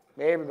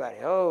 Everybody,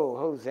 oh,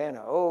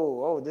 Hosanna,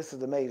 oh, this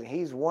is amazing.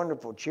 He's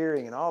wonderful,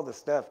 cheering, and all this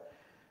stuff.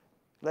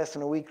 Less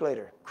than a week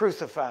later,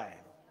 crucify him.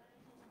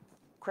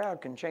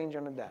 Crowd can change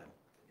on a dime.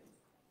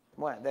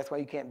 Why? That's why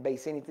you can't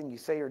base anything you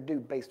say or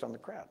do based on the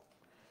crowd.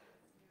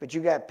 But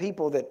you got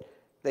people that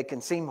they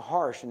can seem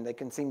harsh and they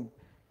can seem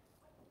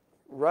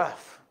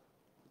rough.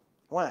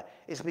 Why?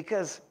 It's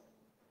because,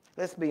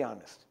 let's be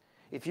honest,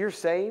 if you're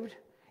saved,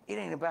 it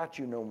ain't about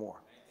you no more.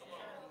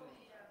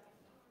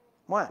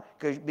 Why?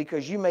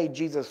 Because you made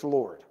Jesus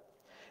Lord.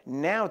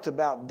 Now it's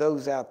about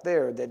those out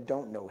there that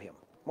don't know him.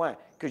 Why?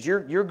 Because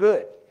you're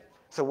good.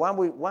 So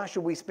why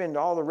should we spend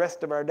all the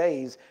rest of our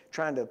days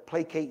trying to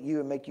placate you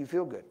and make you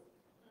feel good?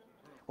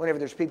 Whenever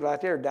there's people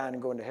out there dying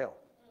and going to hell.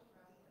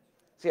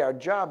 See, our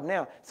job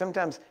now,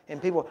 sometimes,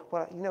 and people,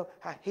 well,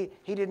 he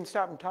didn't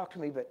stop and talk to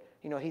me, but,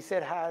 he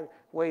said hi,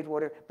 waved,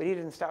 whatever, but he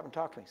didn't stop and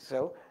talk to me.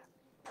 So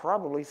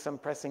probably some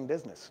pressing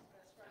business.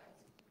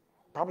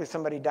 Probably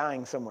somebody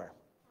dying somewhere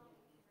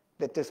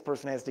that this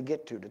person has to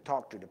get to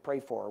talk to pray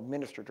for, or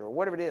minister to, or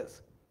whatever it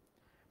is.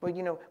 But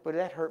but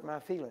that hurt my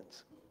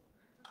feelings.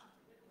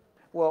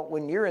 Well,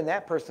 when you're in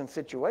that person's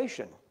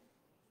situation,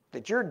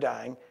 that you're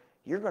dying,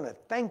 you're going to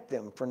thank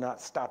them for not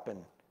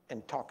stopping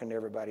and talking to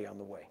everybody on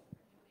the way.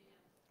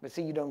 But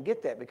see, you don't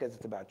get that because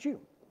it's about you.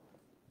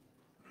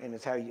 And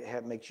it's how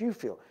it makes you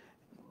feel.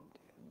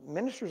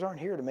 Ministers aren't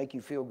here to make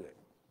you feel good.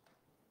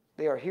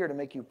 They are here to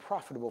make you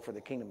profitable for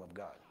the kingdom of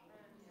God.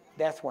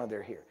 That's why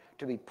they're here,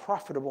 to be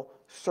profitable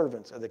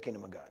servants of the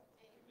kingdom of God.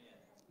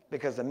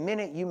 Because the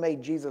minute you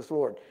made Jesus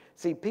Lord,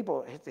 see,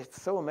 people,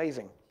 it's so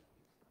amazing.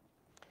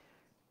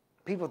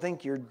 People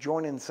think you're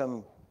joining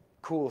some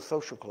cool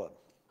social club.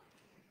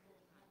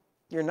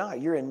 You're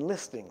not. You're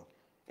enlisting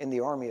in the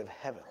army of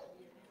heaven.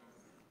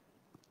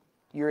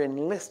 You're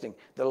enlisting.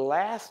 The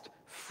last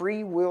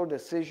free will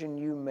decision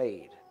you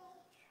made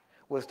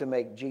was to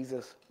make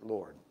Jesus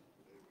Lord.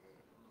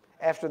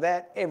 After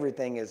that,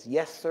 everything is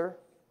yes, sir.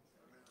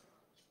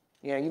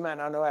 You might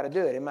not know how to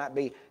do it. It might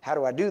be, how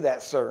do I do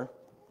that, sir?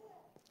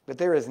 But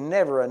there is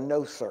never a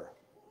no, sir.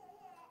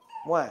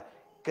 Why?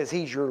 Because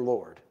he's your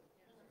Lord.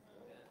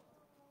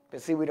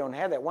 But see, we don't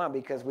have that. Why?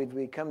 Because we've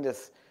become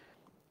this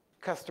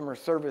customer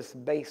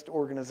service-based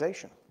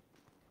organization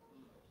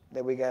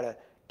that we got to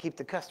keep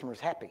the customers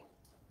happy,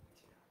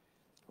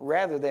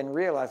 rather than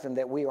realizing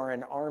that we are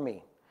an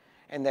army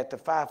and that the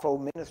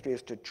fivefold ministry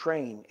is to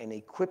train and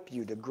equip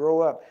you to grow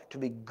up to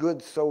be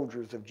good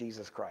soldiers of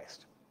Jesus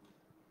Christ.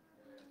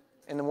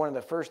 And then one of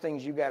the first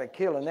things you got to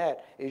kill in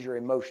that is your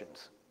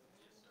emotions,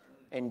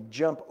 and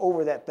jump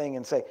over that thing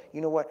and say,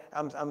 you know what,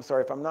 I'm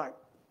sorry if I'm not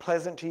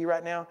pleasant to you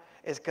right now.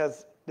 It's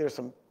because there's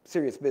some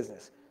serious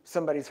business.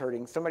 Somebody's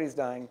hurting, somebody's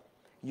dying.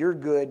 You're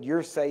good,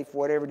 you're safe,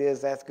 whatever it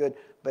is, that's good.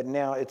 But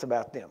now it's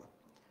about them.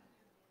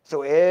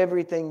 So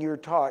everything you're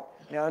taught,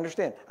 now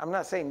understand, I'm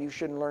not saying you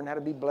shouldn't learn how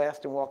to be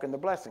blessed and walk in the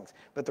blessings.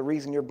 But the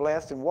reason you're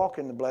blessed and walk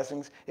in the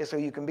blessings is so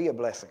you can be a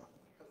blessing.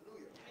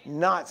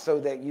 Not so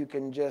that you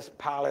can just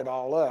pile it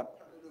all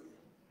up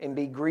and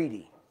be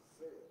greedy.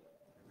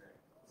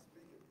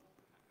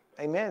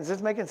 Amen. Is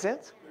this making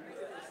sense?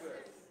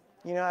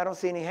 I don't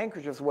see any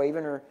handkerchiefs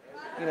waving or,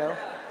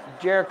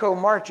 Jericho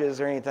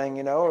marches or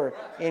anything, or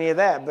any of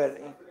that.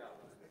 But,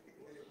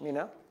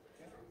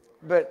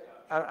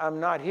 but I'm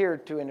not here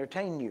to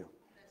entertain you.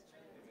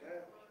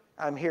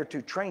 I'm here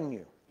to train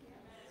you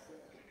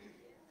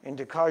and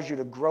to cause you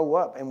to grow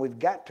up. And we've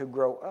got to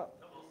grow up.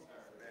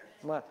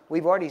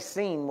 We've already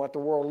seen what the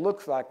world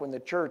looks like when the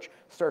church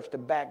starts to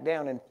back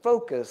down and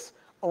focus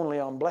only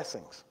on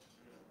blessings.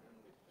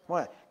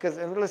 Why? Because,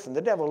 listen,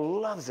 the devil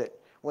loves it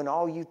when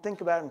all you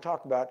think about and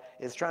talk about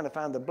is trying to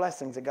find the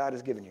blessings that God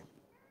has given you.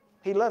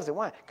 He loves it.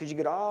 Why? Because you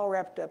get all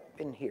wrapped up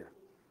in here.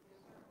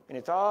 And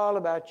it's all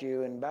about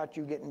you and about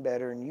you getting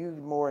better and you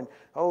more and,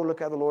 oh, look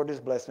how the Lord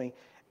has blessed me.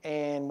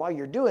 And while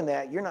you're doing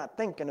that, you're not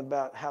thinking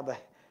about how the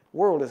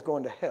world is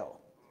going to hell.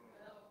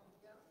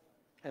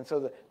 And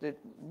so the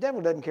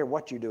devil doesn't care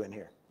what you do in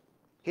here.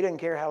 He doesn't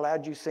care how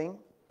loud you sing.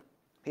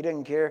 He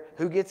doesn't care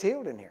who gets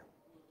healed in here.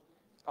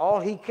 All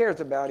he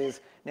cares about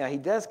is, now he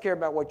does care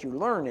about what you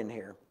learn in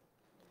here,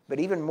 but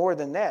even more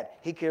than that,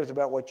 he cares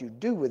about what you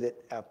do with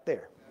it out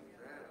there.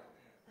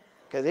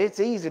 Because it's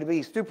easy to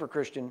be super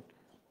Christian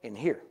in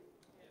here.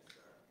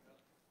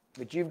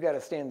 But you've got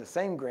to stand the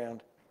same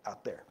ground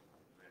out there.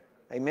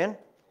 Amen?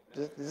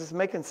 Is this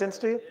making sense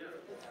to you?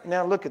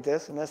 Now look at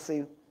this and let's see.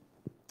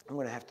 I'm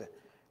going to have to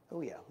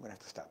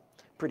stop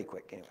pretty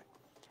quick anyway.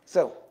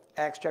 So,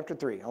 Acts chapter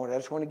 3. I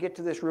just want to get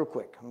to this real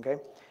quick, okay?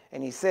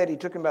 And he said, he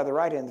took him by the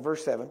right hand,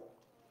 verse 7.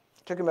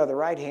 Took him by the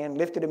right hand,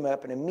 lifted him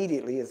up, and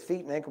immediately his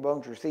feet and ankle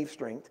bones received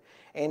strength.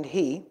 And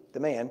he, the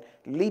man,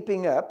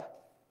 leaping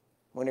up,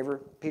 whenever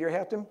Peter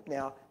helped him,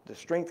 now the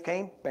strength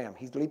came, bam,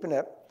 he's leaping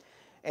up,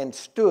 and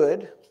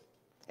stood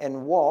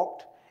and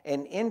walked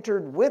and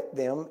entered with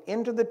them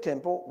into the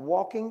temple,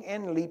 walking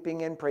and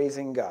leaping and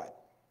praising God.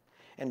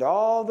 And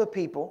all the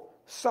people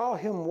saw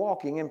him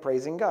walking and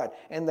praising God.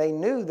 And they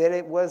knew that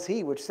it was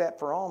he which sat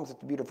for alms at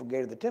the beautiful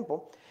gate of the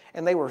temple.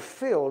 And they were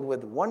filled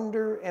with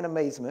wonder and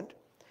amazement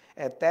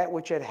at that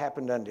which had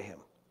happened unto him.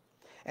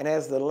 And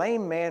as the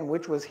lame man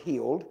which was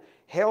healed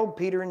held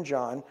Peter and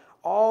John,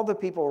 all the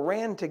people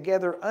ran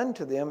together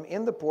unto them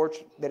in the porch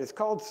that is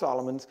called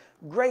Solomon's,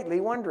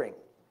 greatly wondering.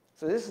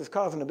 So this is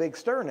causing a big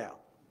stir now,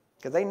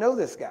 because they know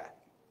this guy.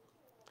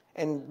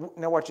 And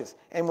now watch this.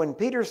 And when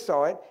Peter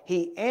saw it,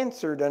 he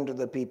answered unto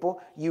the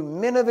people, you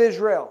men of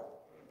Israel,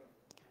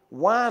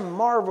 why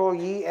marvel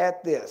ye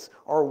at this?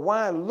 Or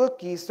why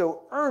look ye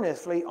so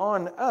earnestly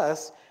on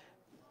us?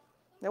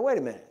 Now wait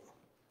a minute.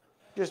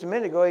 Just a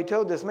minute ago, he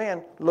told this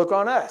man, look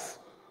on us.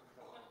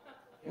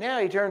 Now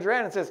he turns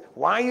around and says,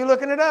 why are you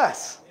looking at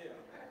us?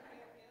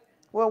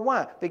 Well,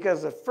 why?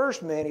 Because the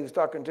first man he was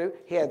talking to,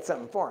 he had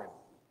something for him.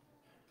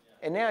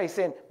 And now he's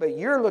saying, but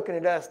you're looking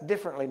at us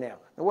differently now.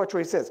 Now watch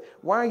what he says.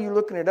 Why are you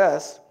looking at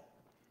us?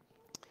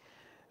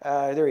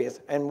 There he is.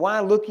 And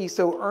why look ye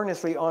so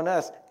earnestly on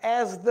us,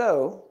 as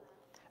though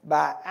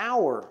by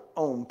our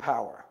own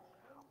power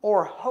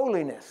or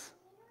holiness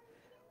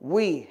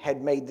we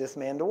had made this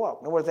man to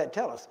walk? Now what does that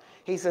tell us?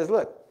 He says,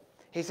 look,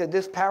 he said,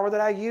 this power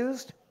that I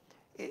used,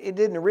 it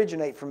didn't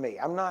originate from me.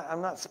 I'm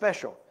not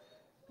special.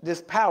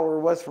 This power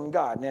was from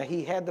God. Now,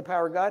 he had the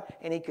power of God,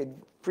 and he could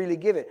freely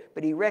give it,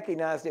 but he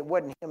recognized it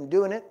wasn't him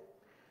doing it,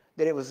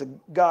 that it was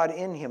God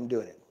in him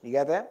doing it. You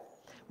got that?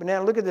 But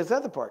now look at this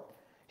other part.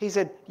 He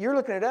said, you're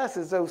looking at us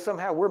as though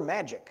somehow we're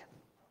magic.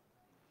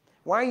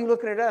 Why are you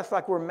looking at us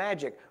like we're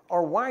magic?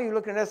 Or why are you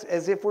looking at us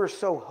as if we're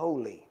so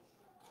holy?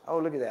 Oh,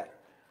 look at that.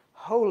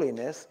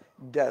 Holiness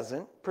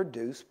doesn't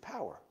produce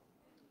power.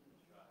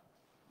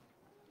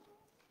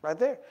 Right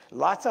there.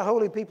 Lots of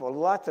holy people,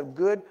 lots of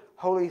good,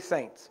 holy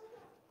saints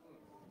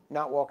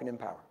not walking in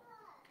power.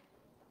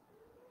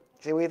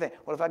 See, what do you think?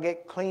 Well, if I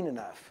get clean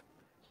enough,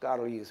 God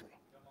will use me.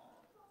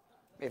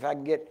 If I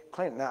can get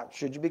clean. Now,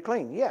 should you be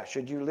clean? Yeah.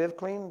 Should you live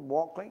clean,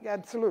 walk clean?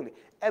 Absolutely.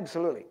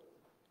 Absolutely.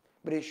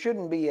 But it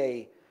shouldn't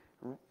be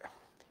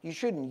you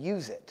shouldn't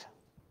use it.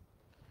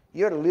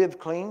 You ought to live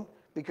clean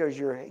because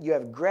you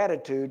have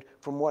gratitude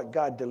from what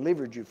God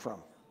delivered you from.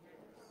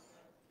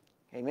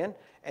 Amen?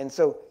 And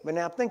so, but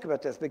now think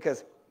about this,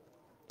 because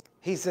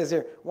he says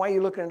here, why are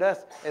you looking at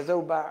us as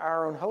though by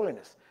our own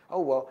holiness? Oh,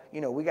 well,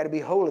 we got to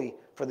be holy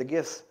for the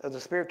gifts of the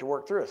Spirit to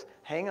work through us.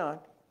 Hang on.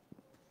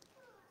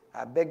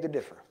 I beg to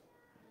differ.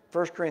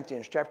 1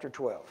 Corinthians chapter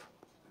 12.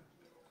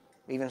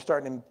 Even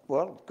starting in,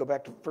 go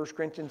back to 1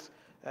 Corinthians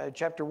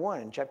chapter 1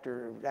 and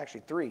chapter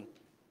 3.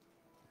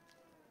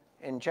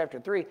 In chapter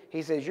 3,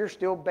 he says, you're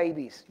still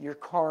babies. You're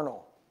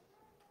carnal.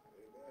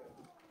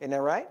 Isn't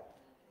that right?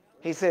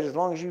 He said, as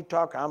long as you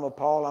talk, I'm of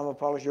Paul, I'm of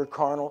Apollos, you're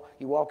carnal,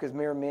 you walk as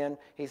mere men.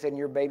 He said, and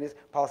you're babies.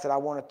 Paul said, I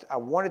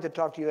wanted to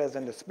talk to you as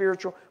unto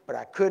spiritual, but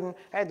I couldn't.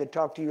 I had to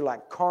talk to you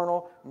like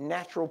carnal,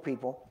 natural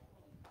people.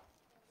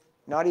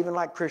 Not even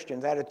like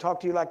Christians. I had to talk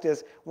to you like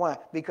this. Why?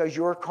 Because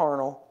you're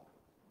carnal.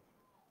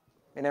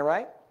 Isn't that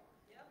right?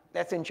 Yep.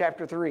 That's in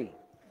chapter 3.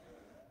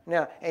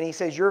 Now, and he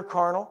says, you're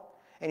carnal.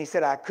 And he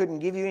said, I couldn't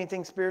give you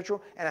anything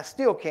spiritual, and I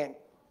still can't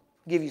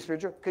give you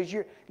spiritual. Because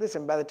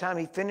listen, by the time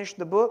he finished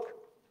the book,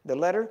 the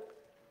letter,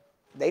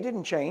 they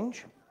didn't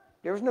change.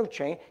 There was no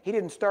change. He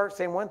didn't start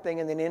saying one thing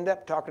and then end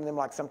up talking to them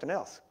like something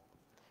else.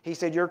 He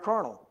said, you're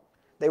carnal.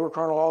 They were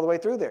carnal all the way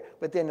through there.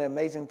 But then the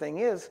amazing thing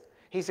is,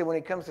 he said, when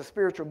it comes to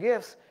spiritual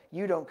gifts,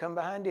 you don't come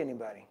behind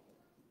anybody.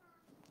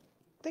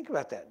 Think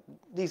about that.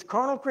 These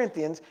carnal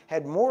Corinthians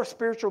had more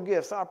spiritual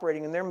gifts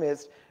operating in their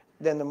midst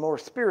than the more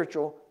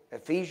spiritual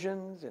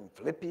Ephesians and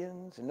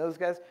Philippians and those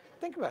guys.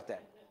 Think about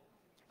that.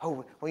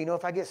 Oh, well,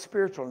 if I get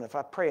spiritual enough, if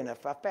I pray enough,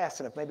 if I fast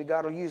enough, maybe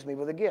God will use me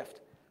with a gift.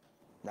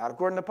 Not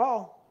according to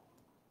Paul.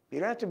 You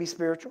don't have to be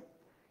spiritual.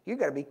 You've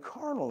got to be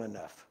carnal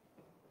enough.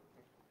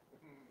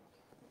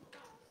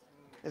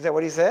 Is that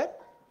what he said?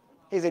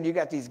 He said, you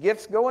got these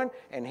gifts going,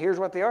 and here's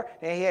what they are.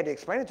 And he had to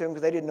explain it to them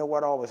because they didn't know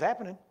what all was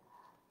happening.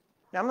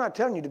 Now, I'm not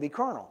telling you to be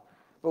carnal.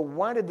 But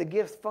why did the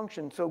gifts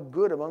function so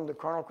good among the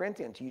carnal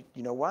Corinthians? You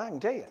know why? I can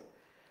tell you.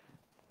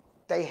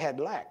 They had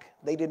lack.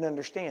 They didn't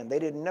understand. They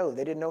didn't know.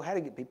 They didn't know how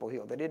to get people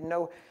healed. They didn't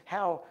know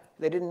how.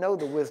 They didn't know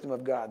the wisdom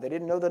of God. They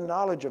didn't know the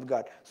knowledge of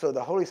God. So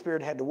the Holy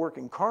Spirit had to work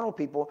in carnal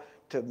people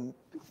to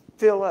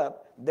fill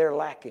up their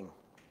lacking.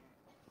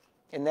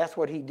 And that's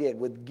what he did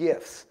with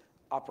gifts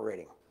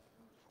operating.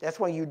 That's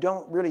why you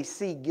don't really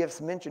see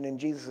gifts mentioned in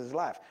Jesus'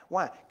 life.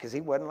 Why? Because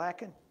he wasn't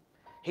lacking.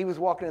 He was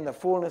walking in the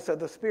fullness of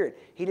the Spirit.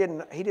 He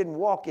didn't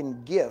walk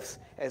in gifts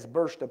as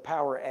bursts of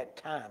power at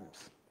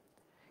times.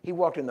 He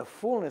walked in the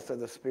fullness of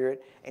the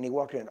Spirit, and he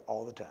walked in it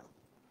all the time.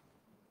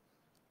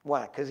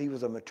 Why? Because he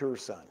was a mature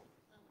son.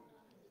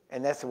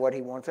 And that's what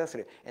he wants us to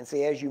do. And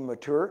see, as you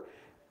mature,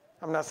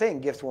 I'm not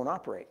saying gifts won't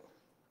operate.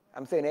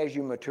 I'm saying as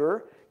you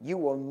mature, you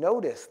will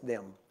notice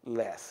them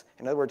less.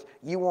 In other words,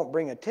 you won't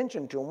bring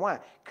attention to them. Why?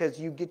 Because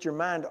you get your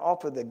mind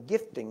off of the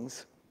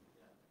giftings,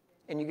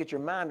 and you get your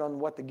mind on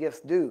what the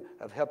gifts do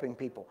of helping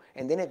people.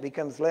 And then it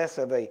becomes less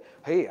of a,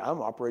 hey,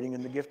 I'm operating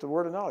in the gift of the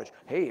word of knowledge.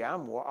 Hey,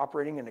 I'm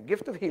operating in the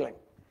gift of healing.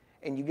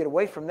 And you get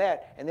away from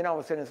that, and then all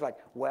of a sudden it's like,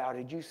 wow,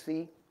 did you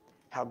see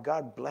how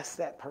God blessed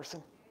that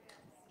person?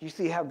 You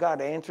see how God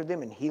answered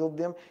them and healed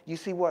them? You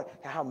see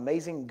how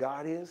amazing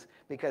God is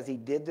because he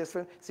did this for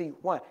them? See,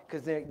 why?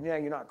 Because now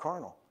you're not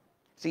carnal.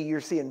 See,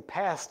 you're seeing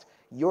past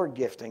your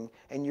gifting,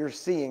 and you're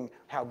seeing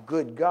how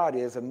good God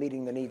is of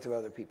meeting the needs of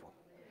other people,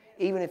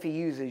 even if he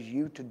uses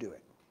you to do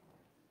it.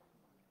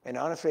 And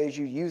honestly, as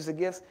you use the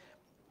gifts,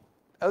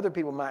 other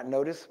people might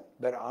notice,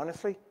 but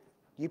honestly,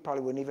 you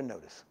probably wouldn't even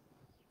notice.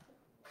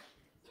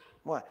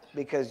 Why?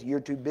 Because you're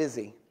too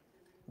busy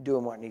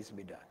doing what needs to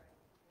be done.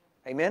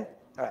 Amen?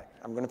 All right,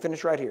 I'm going to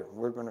finish right here.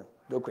 We're going to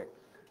go quick.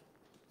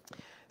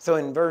 So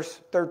in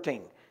verse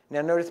 13,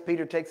 Now notice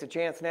Peter takes a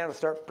chance now to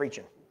start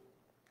preaching.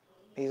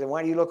 He said,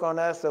 why do you look on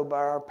us, though by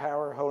our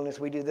power, holiness,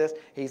 we do this?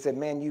 He said,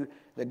 man, you,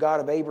 the God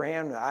of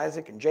Abraham, and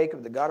Isaac, and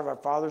Jacob, the God of our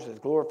fathers, has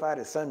glorified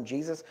his son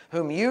Jesus,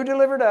 whom you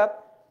delivered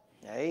up.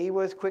 Now, he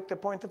was quick to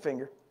point the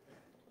finger,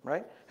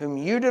 right? Whom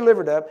you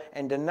delivered up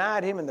and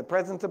denied him in the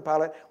presence of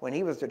Pilate when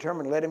he was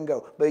determined to let him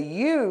go. But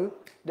you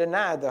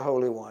denied the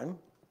Holy One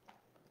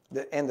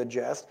and the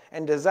just,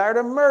 and desired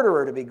a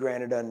murderer to be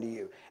granted unto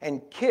you,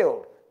 and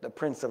killed the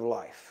Prince of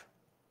Life,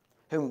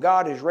 whom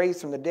God has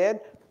raised from the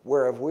dead,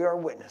 whereof we are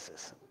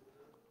witnesses.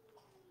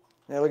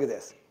 Now look at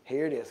this.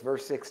 Here it is,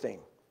 verse 16.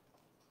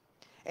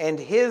 And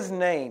his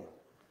name,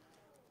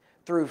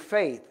 through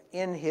faith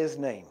in his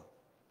name,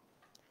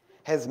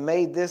 has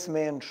made this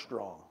man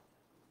strong,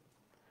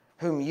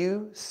 whom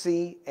you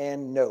see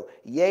and know.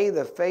 Yea,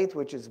 the faith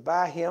which is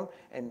by him.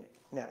 And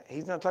now,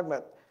 he's not talking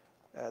about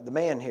the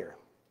man here,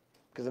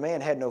 because the man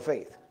had no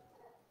faith.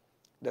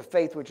 The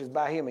faith which is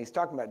by him, he's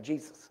talking about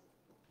Jesus.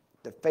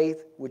 The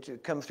faith which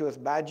comes to us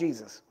by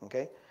Jesus,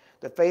 okay?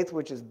 The faith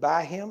which is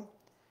by him,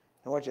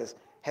 and watch this,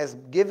 has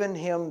given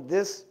him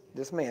this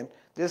man,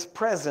 this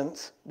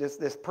presence,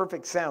 this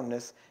perfect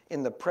soundness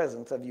in the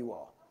presence of you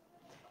all.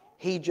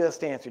 He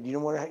just answered. You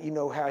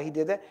know how he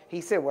did that? He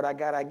said, what I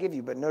got, I give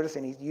you. But notice,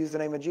 and he used the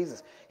name of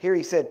Jesus. Here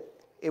he said,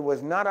 it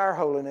was not our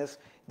holiness.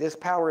 This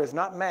power is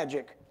not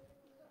magic,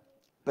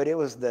 but it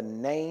was the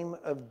name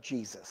of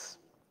Jesus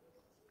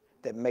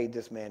that made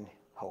this man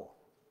whole.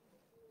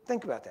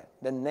 Think about that.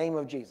 The name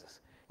of Jesus.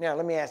 Now,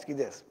 let me ask you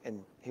this,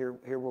 and here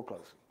we'll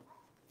close.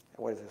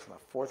 What is this, my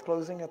fourth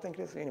closing, I think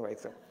it is? Anyway,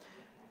 so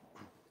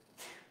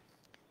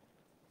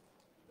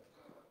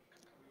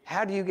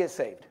how do you get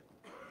saved?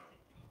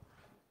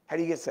 How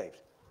do you get saved?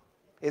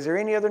 Is there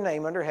any other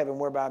name under heaven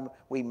whereby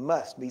we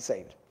must be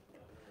saved?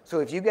 So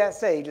if you got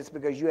saved, it's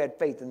because you had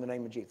faith in the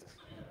name of Jesus.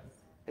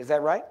 Is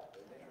that right?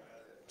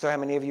 So how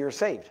many of you are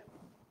saved?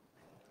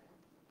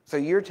 So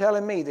you're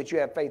telling me that you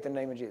have faith in the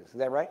name of Jesus. Is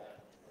that right?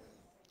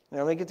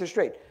 Now let me get this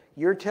straight.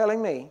 You're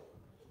telling me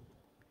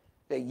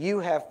that you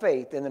have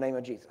faith in the name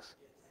of Jesus.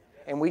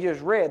 And we just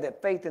read that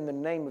faith in the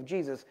name of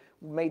Jesus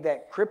made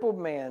that crippled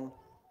man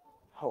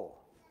whole.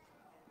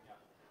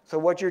 So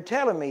what you're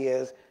telling me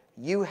is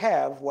you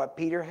have what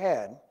Peter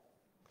had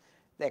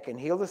that can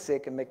heal the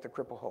sick and make the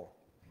cripple whole.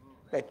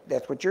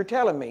 That's what you're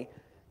telling me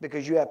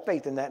because you have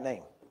faith in that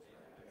name.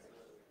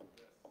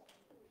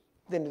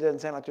 Then it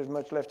doesn't sound like there's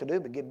much left to do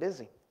but get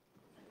busy.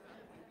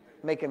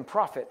 Making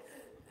profit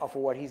off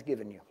of what he's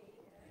given you.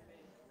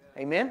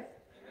 Amen?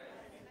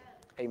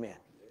 Amen.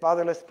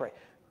 Father, let's pray.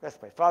 Let's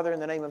pray. Father, in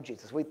the name of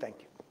Jesus, we thank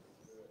you.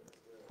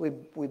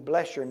 We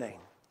bless your name.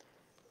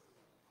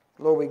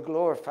 Lord, we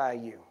glorify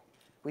you.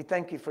 We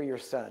thank you for your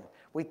son.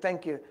 We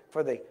thank you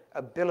for the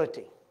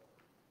ability,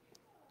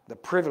 the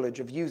privilege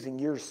of using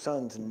your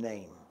son's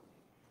name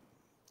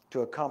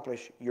to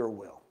accomplish your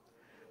will.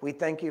 We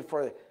thank you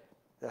for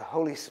the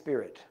Holy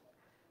Spirit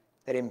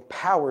that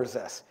empowers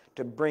us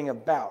to bring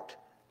about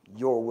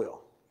your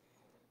will.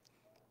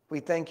 We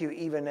thank you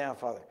even now,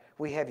 Father.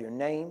 We have your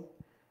name.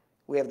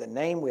 We have the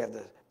name. We have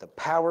the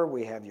power.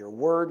 We have your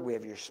word. We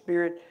have your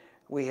spirit.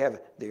 We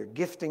have your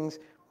giftings.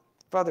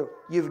 Father,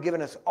 you've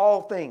given us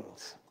all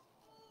things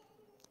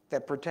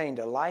that pertain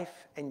to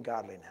life and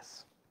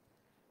godliness.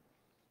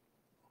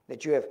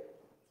 That you have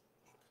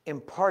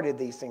imparted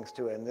these things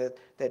to us, and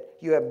that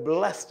you have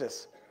blessed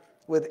us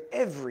with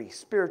every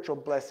spiritual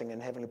blessing in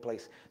heavenly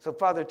place. So,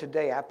 Father,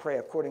 today I pray,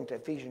 according to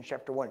Ephesians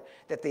chapter 1,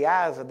 that the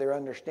eyes of their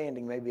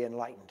understanding may be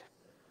enlightened.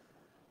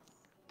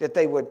 That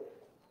they would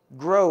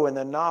grow in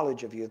the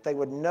knowledge of you. That they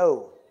would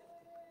know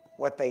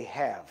what they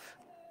have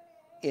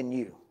in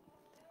you.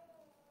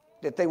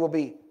 That they will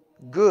be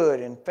good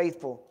and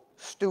faithful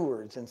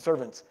stewards and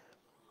servants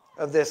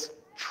of this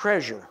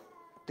treasure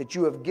that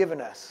you have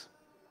given us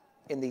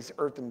in these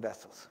earthen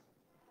vessels.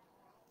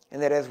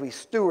 And that as we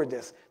steward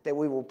this, that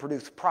we will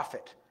produce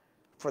profit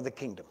for the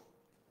kingdom.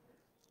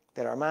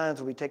 That our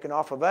minds will be taken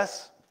off of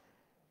us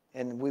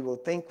and we will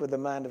think with the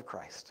mind of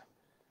Christ.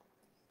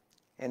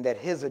 And that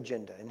his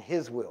agenda and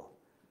his will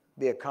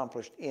be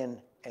accomplished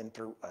in and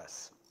through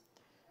us.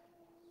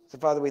 So,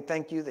 Father, we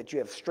thank you that you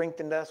have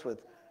strengthened us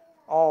with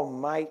all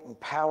might and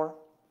power,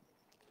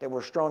 that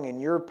we're strong in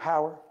your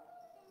power,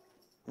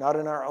 not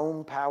in our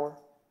own power,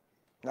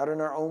 not in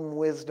our own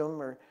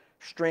wisdom or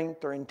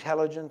strength or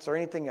intelligence or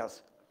anything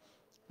else,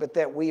 but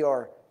that we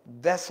are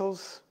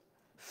vessels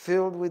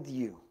filled with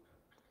you,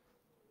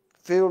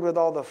 filled with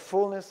all the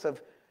fullness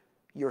of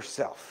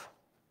yourself.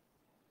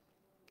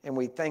 And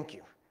we thank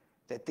you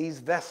that these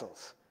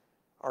vessels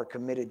are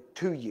committed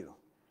to you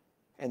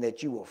and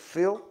that you will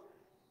fill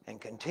and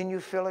continue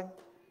filling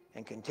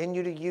and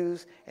continue to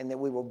use, and that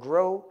we will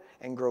grow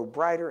and grow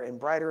brighter and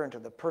brighter into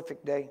the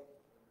perfect day.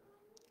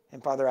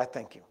 And Father, I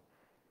thank you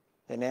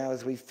that now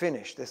as we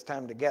finish this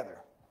time together,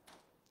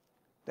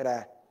 that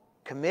I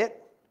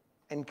commit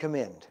and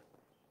commend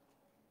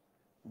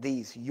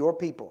these, your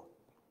people,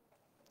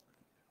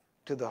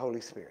 to the Holy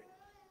Spirit.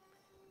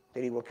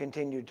 That he will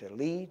continue to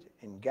lead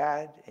and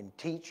guide and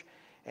teach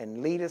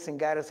and lead us and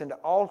guide us into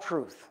all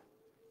truth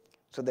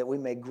so that we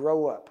may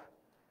grow up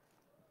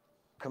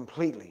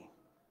completely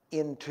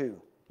into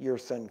your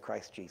Son,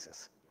 Christ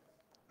Jesus,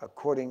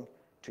 according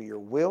to your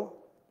will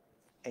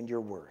and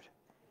your word,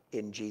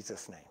 in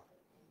Jesus' name.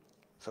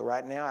 So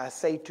right now I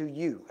say to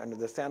you, under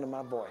the sound of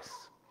my voice,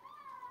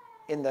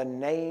 in the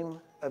name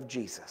of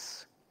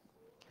Jesus,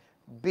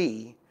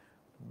 be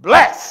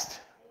blessed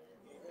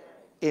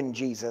in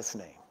Jesus'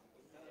 name.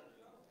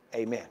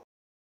 Amen.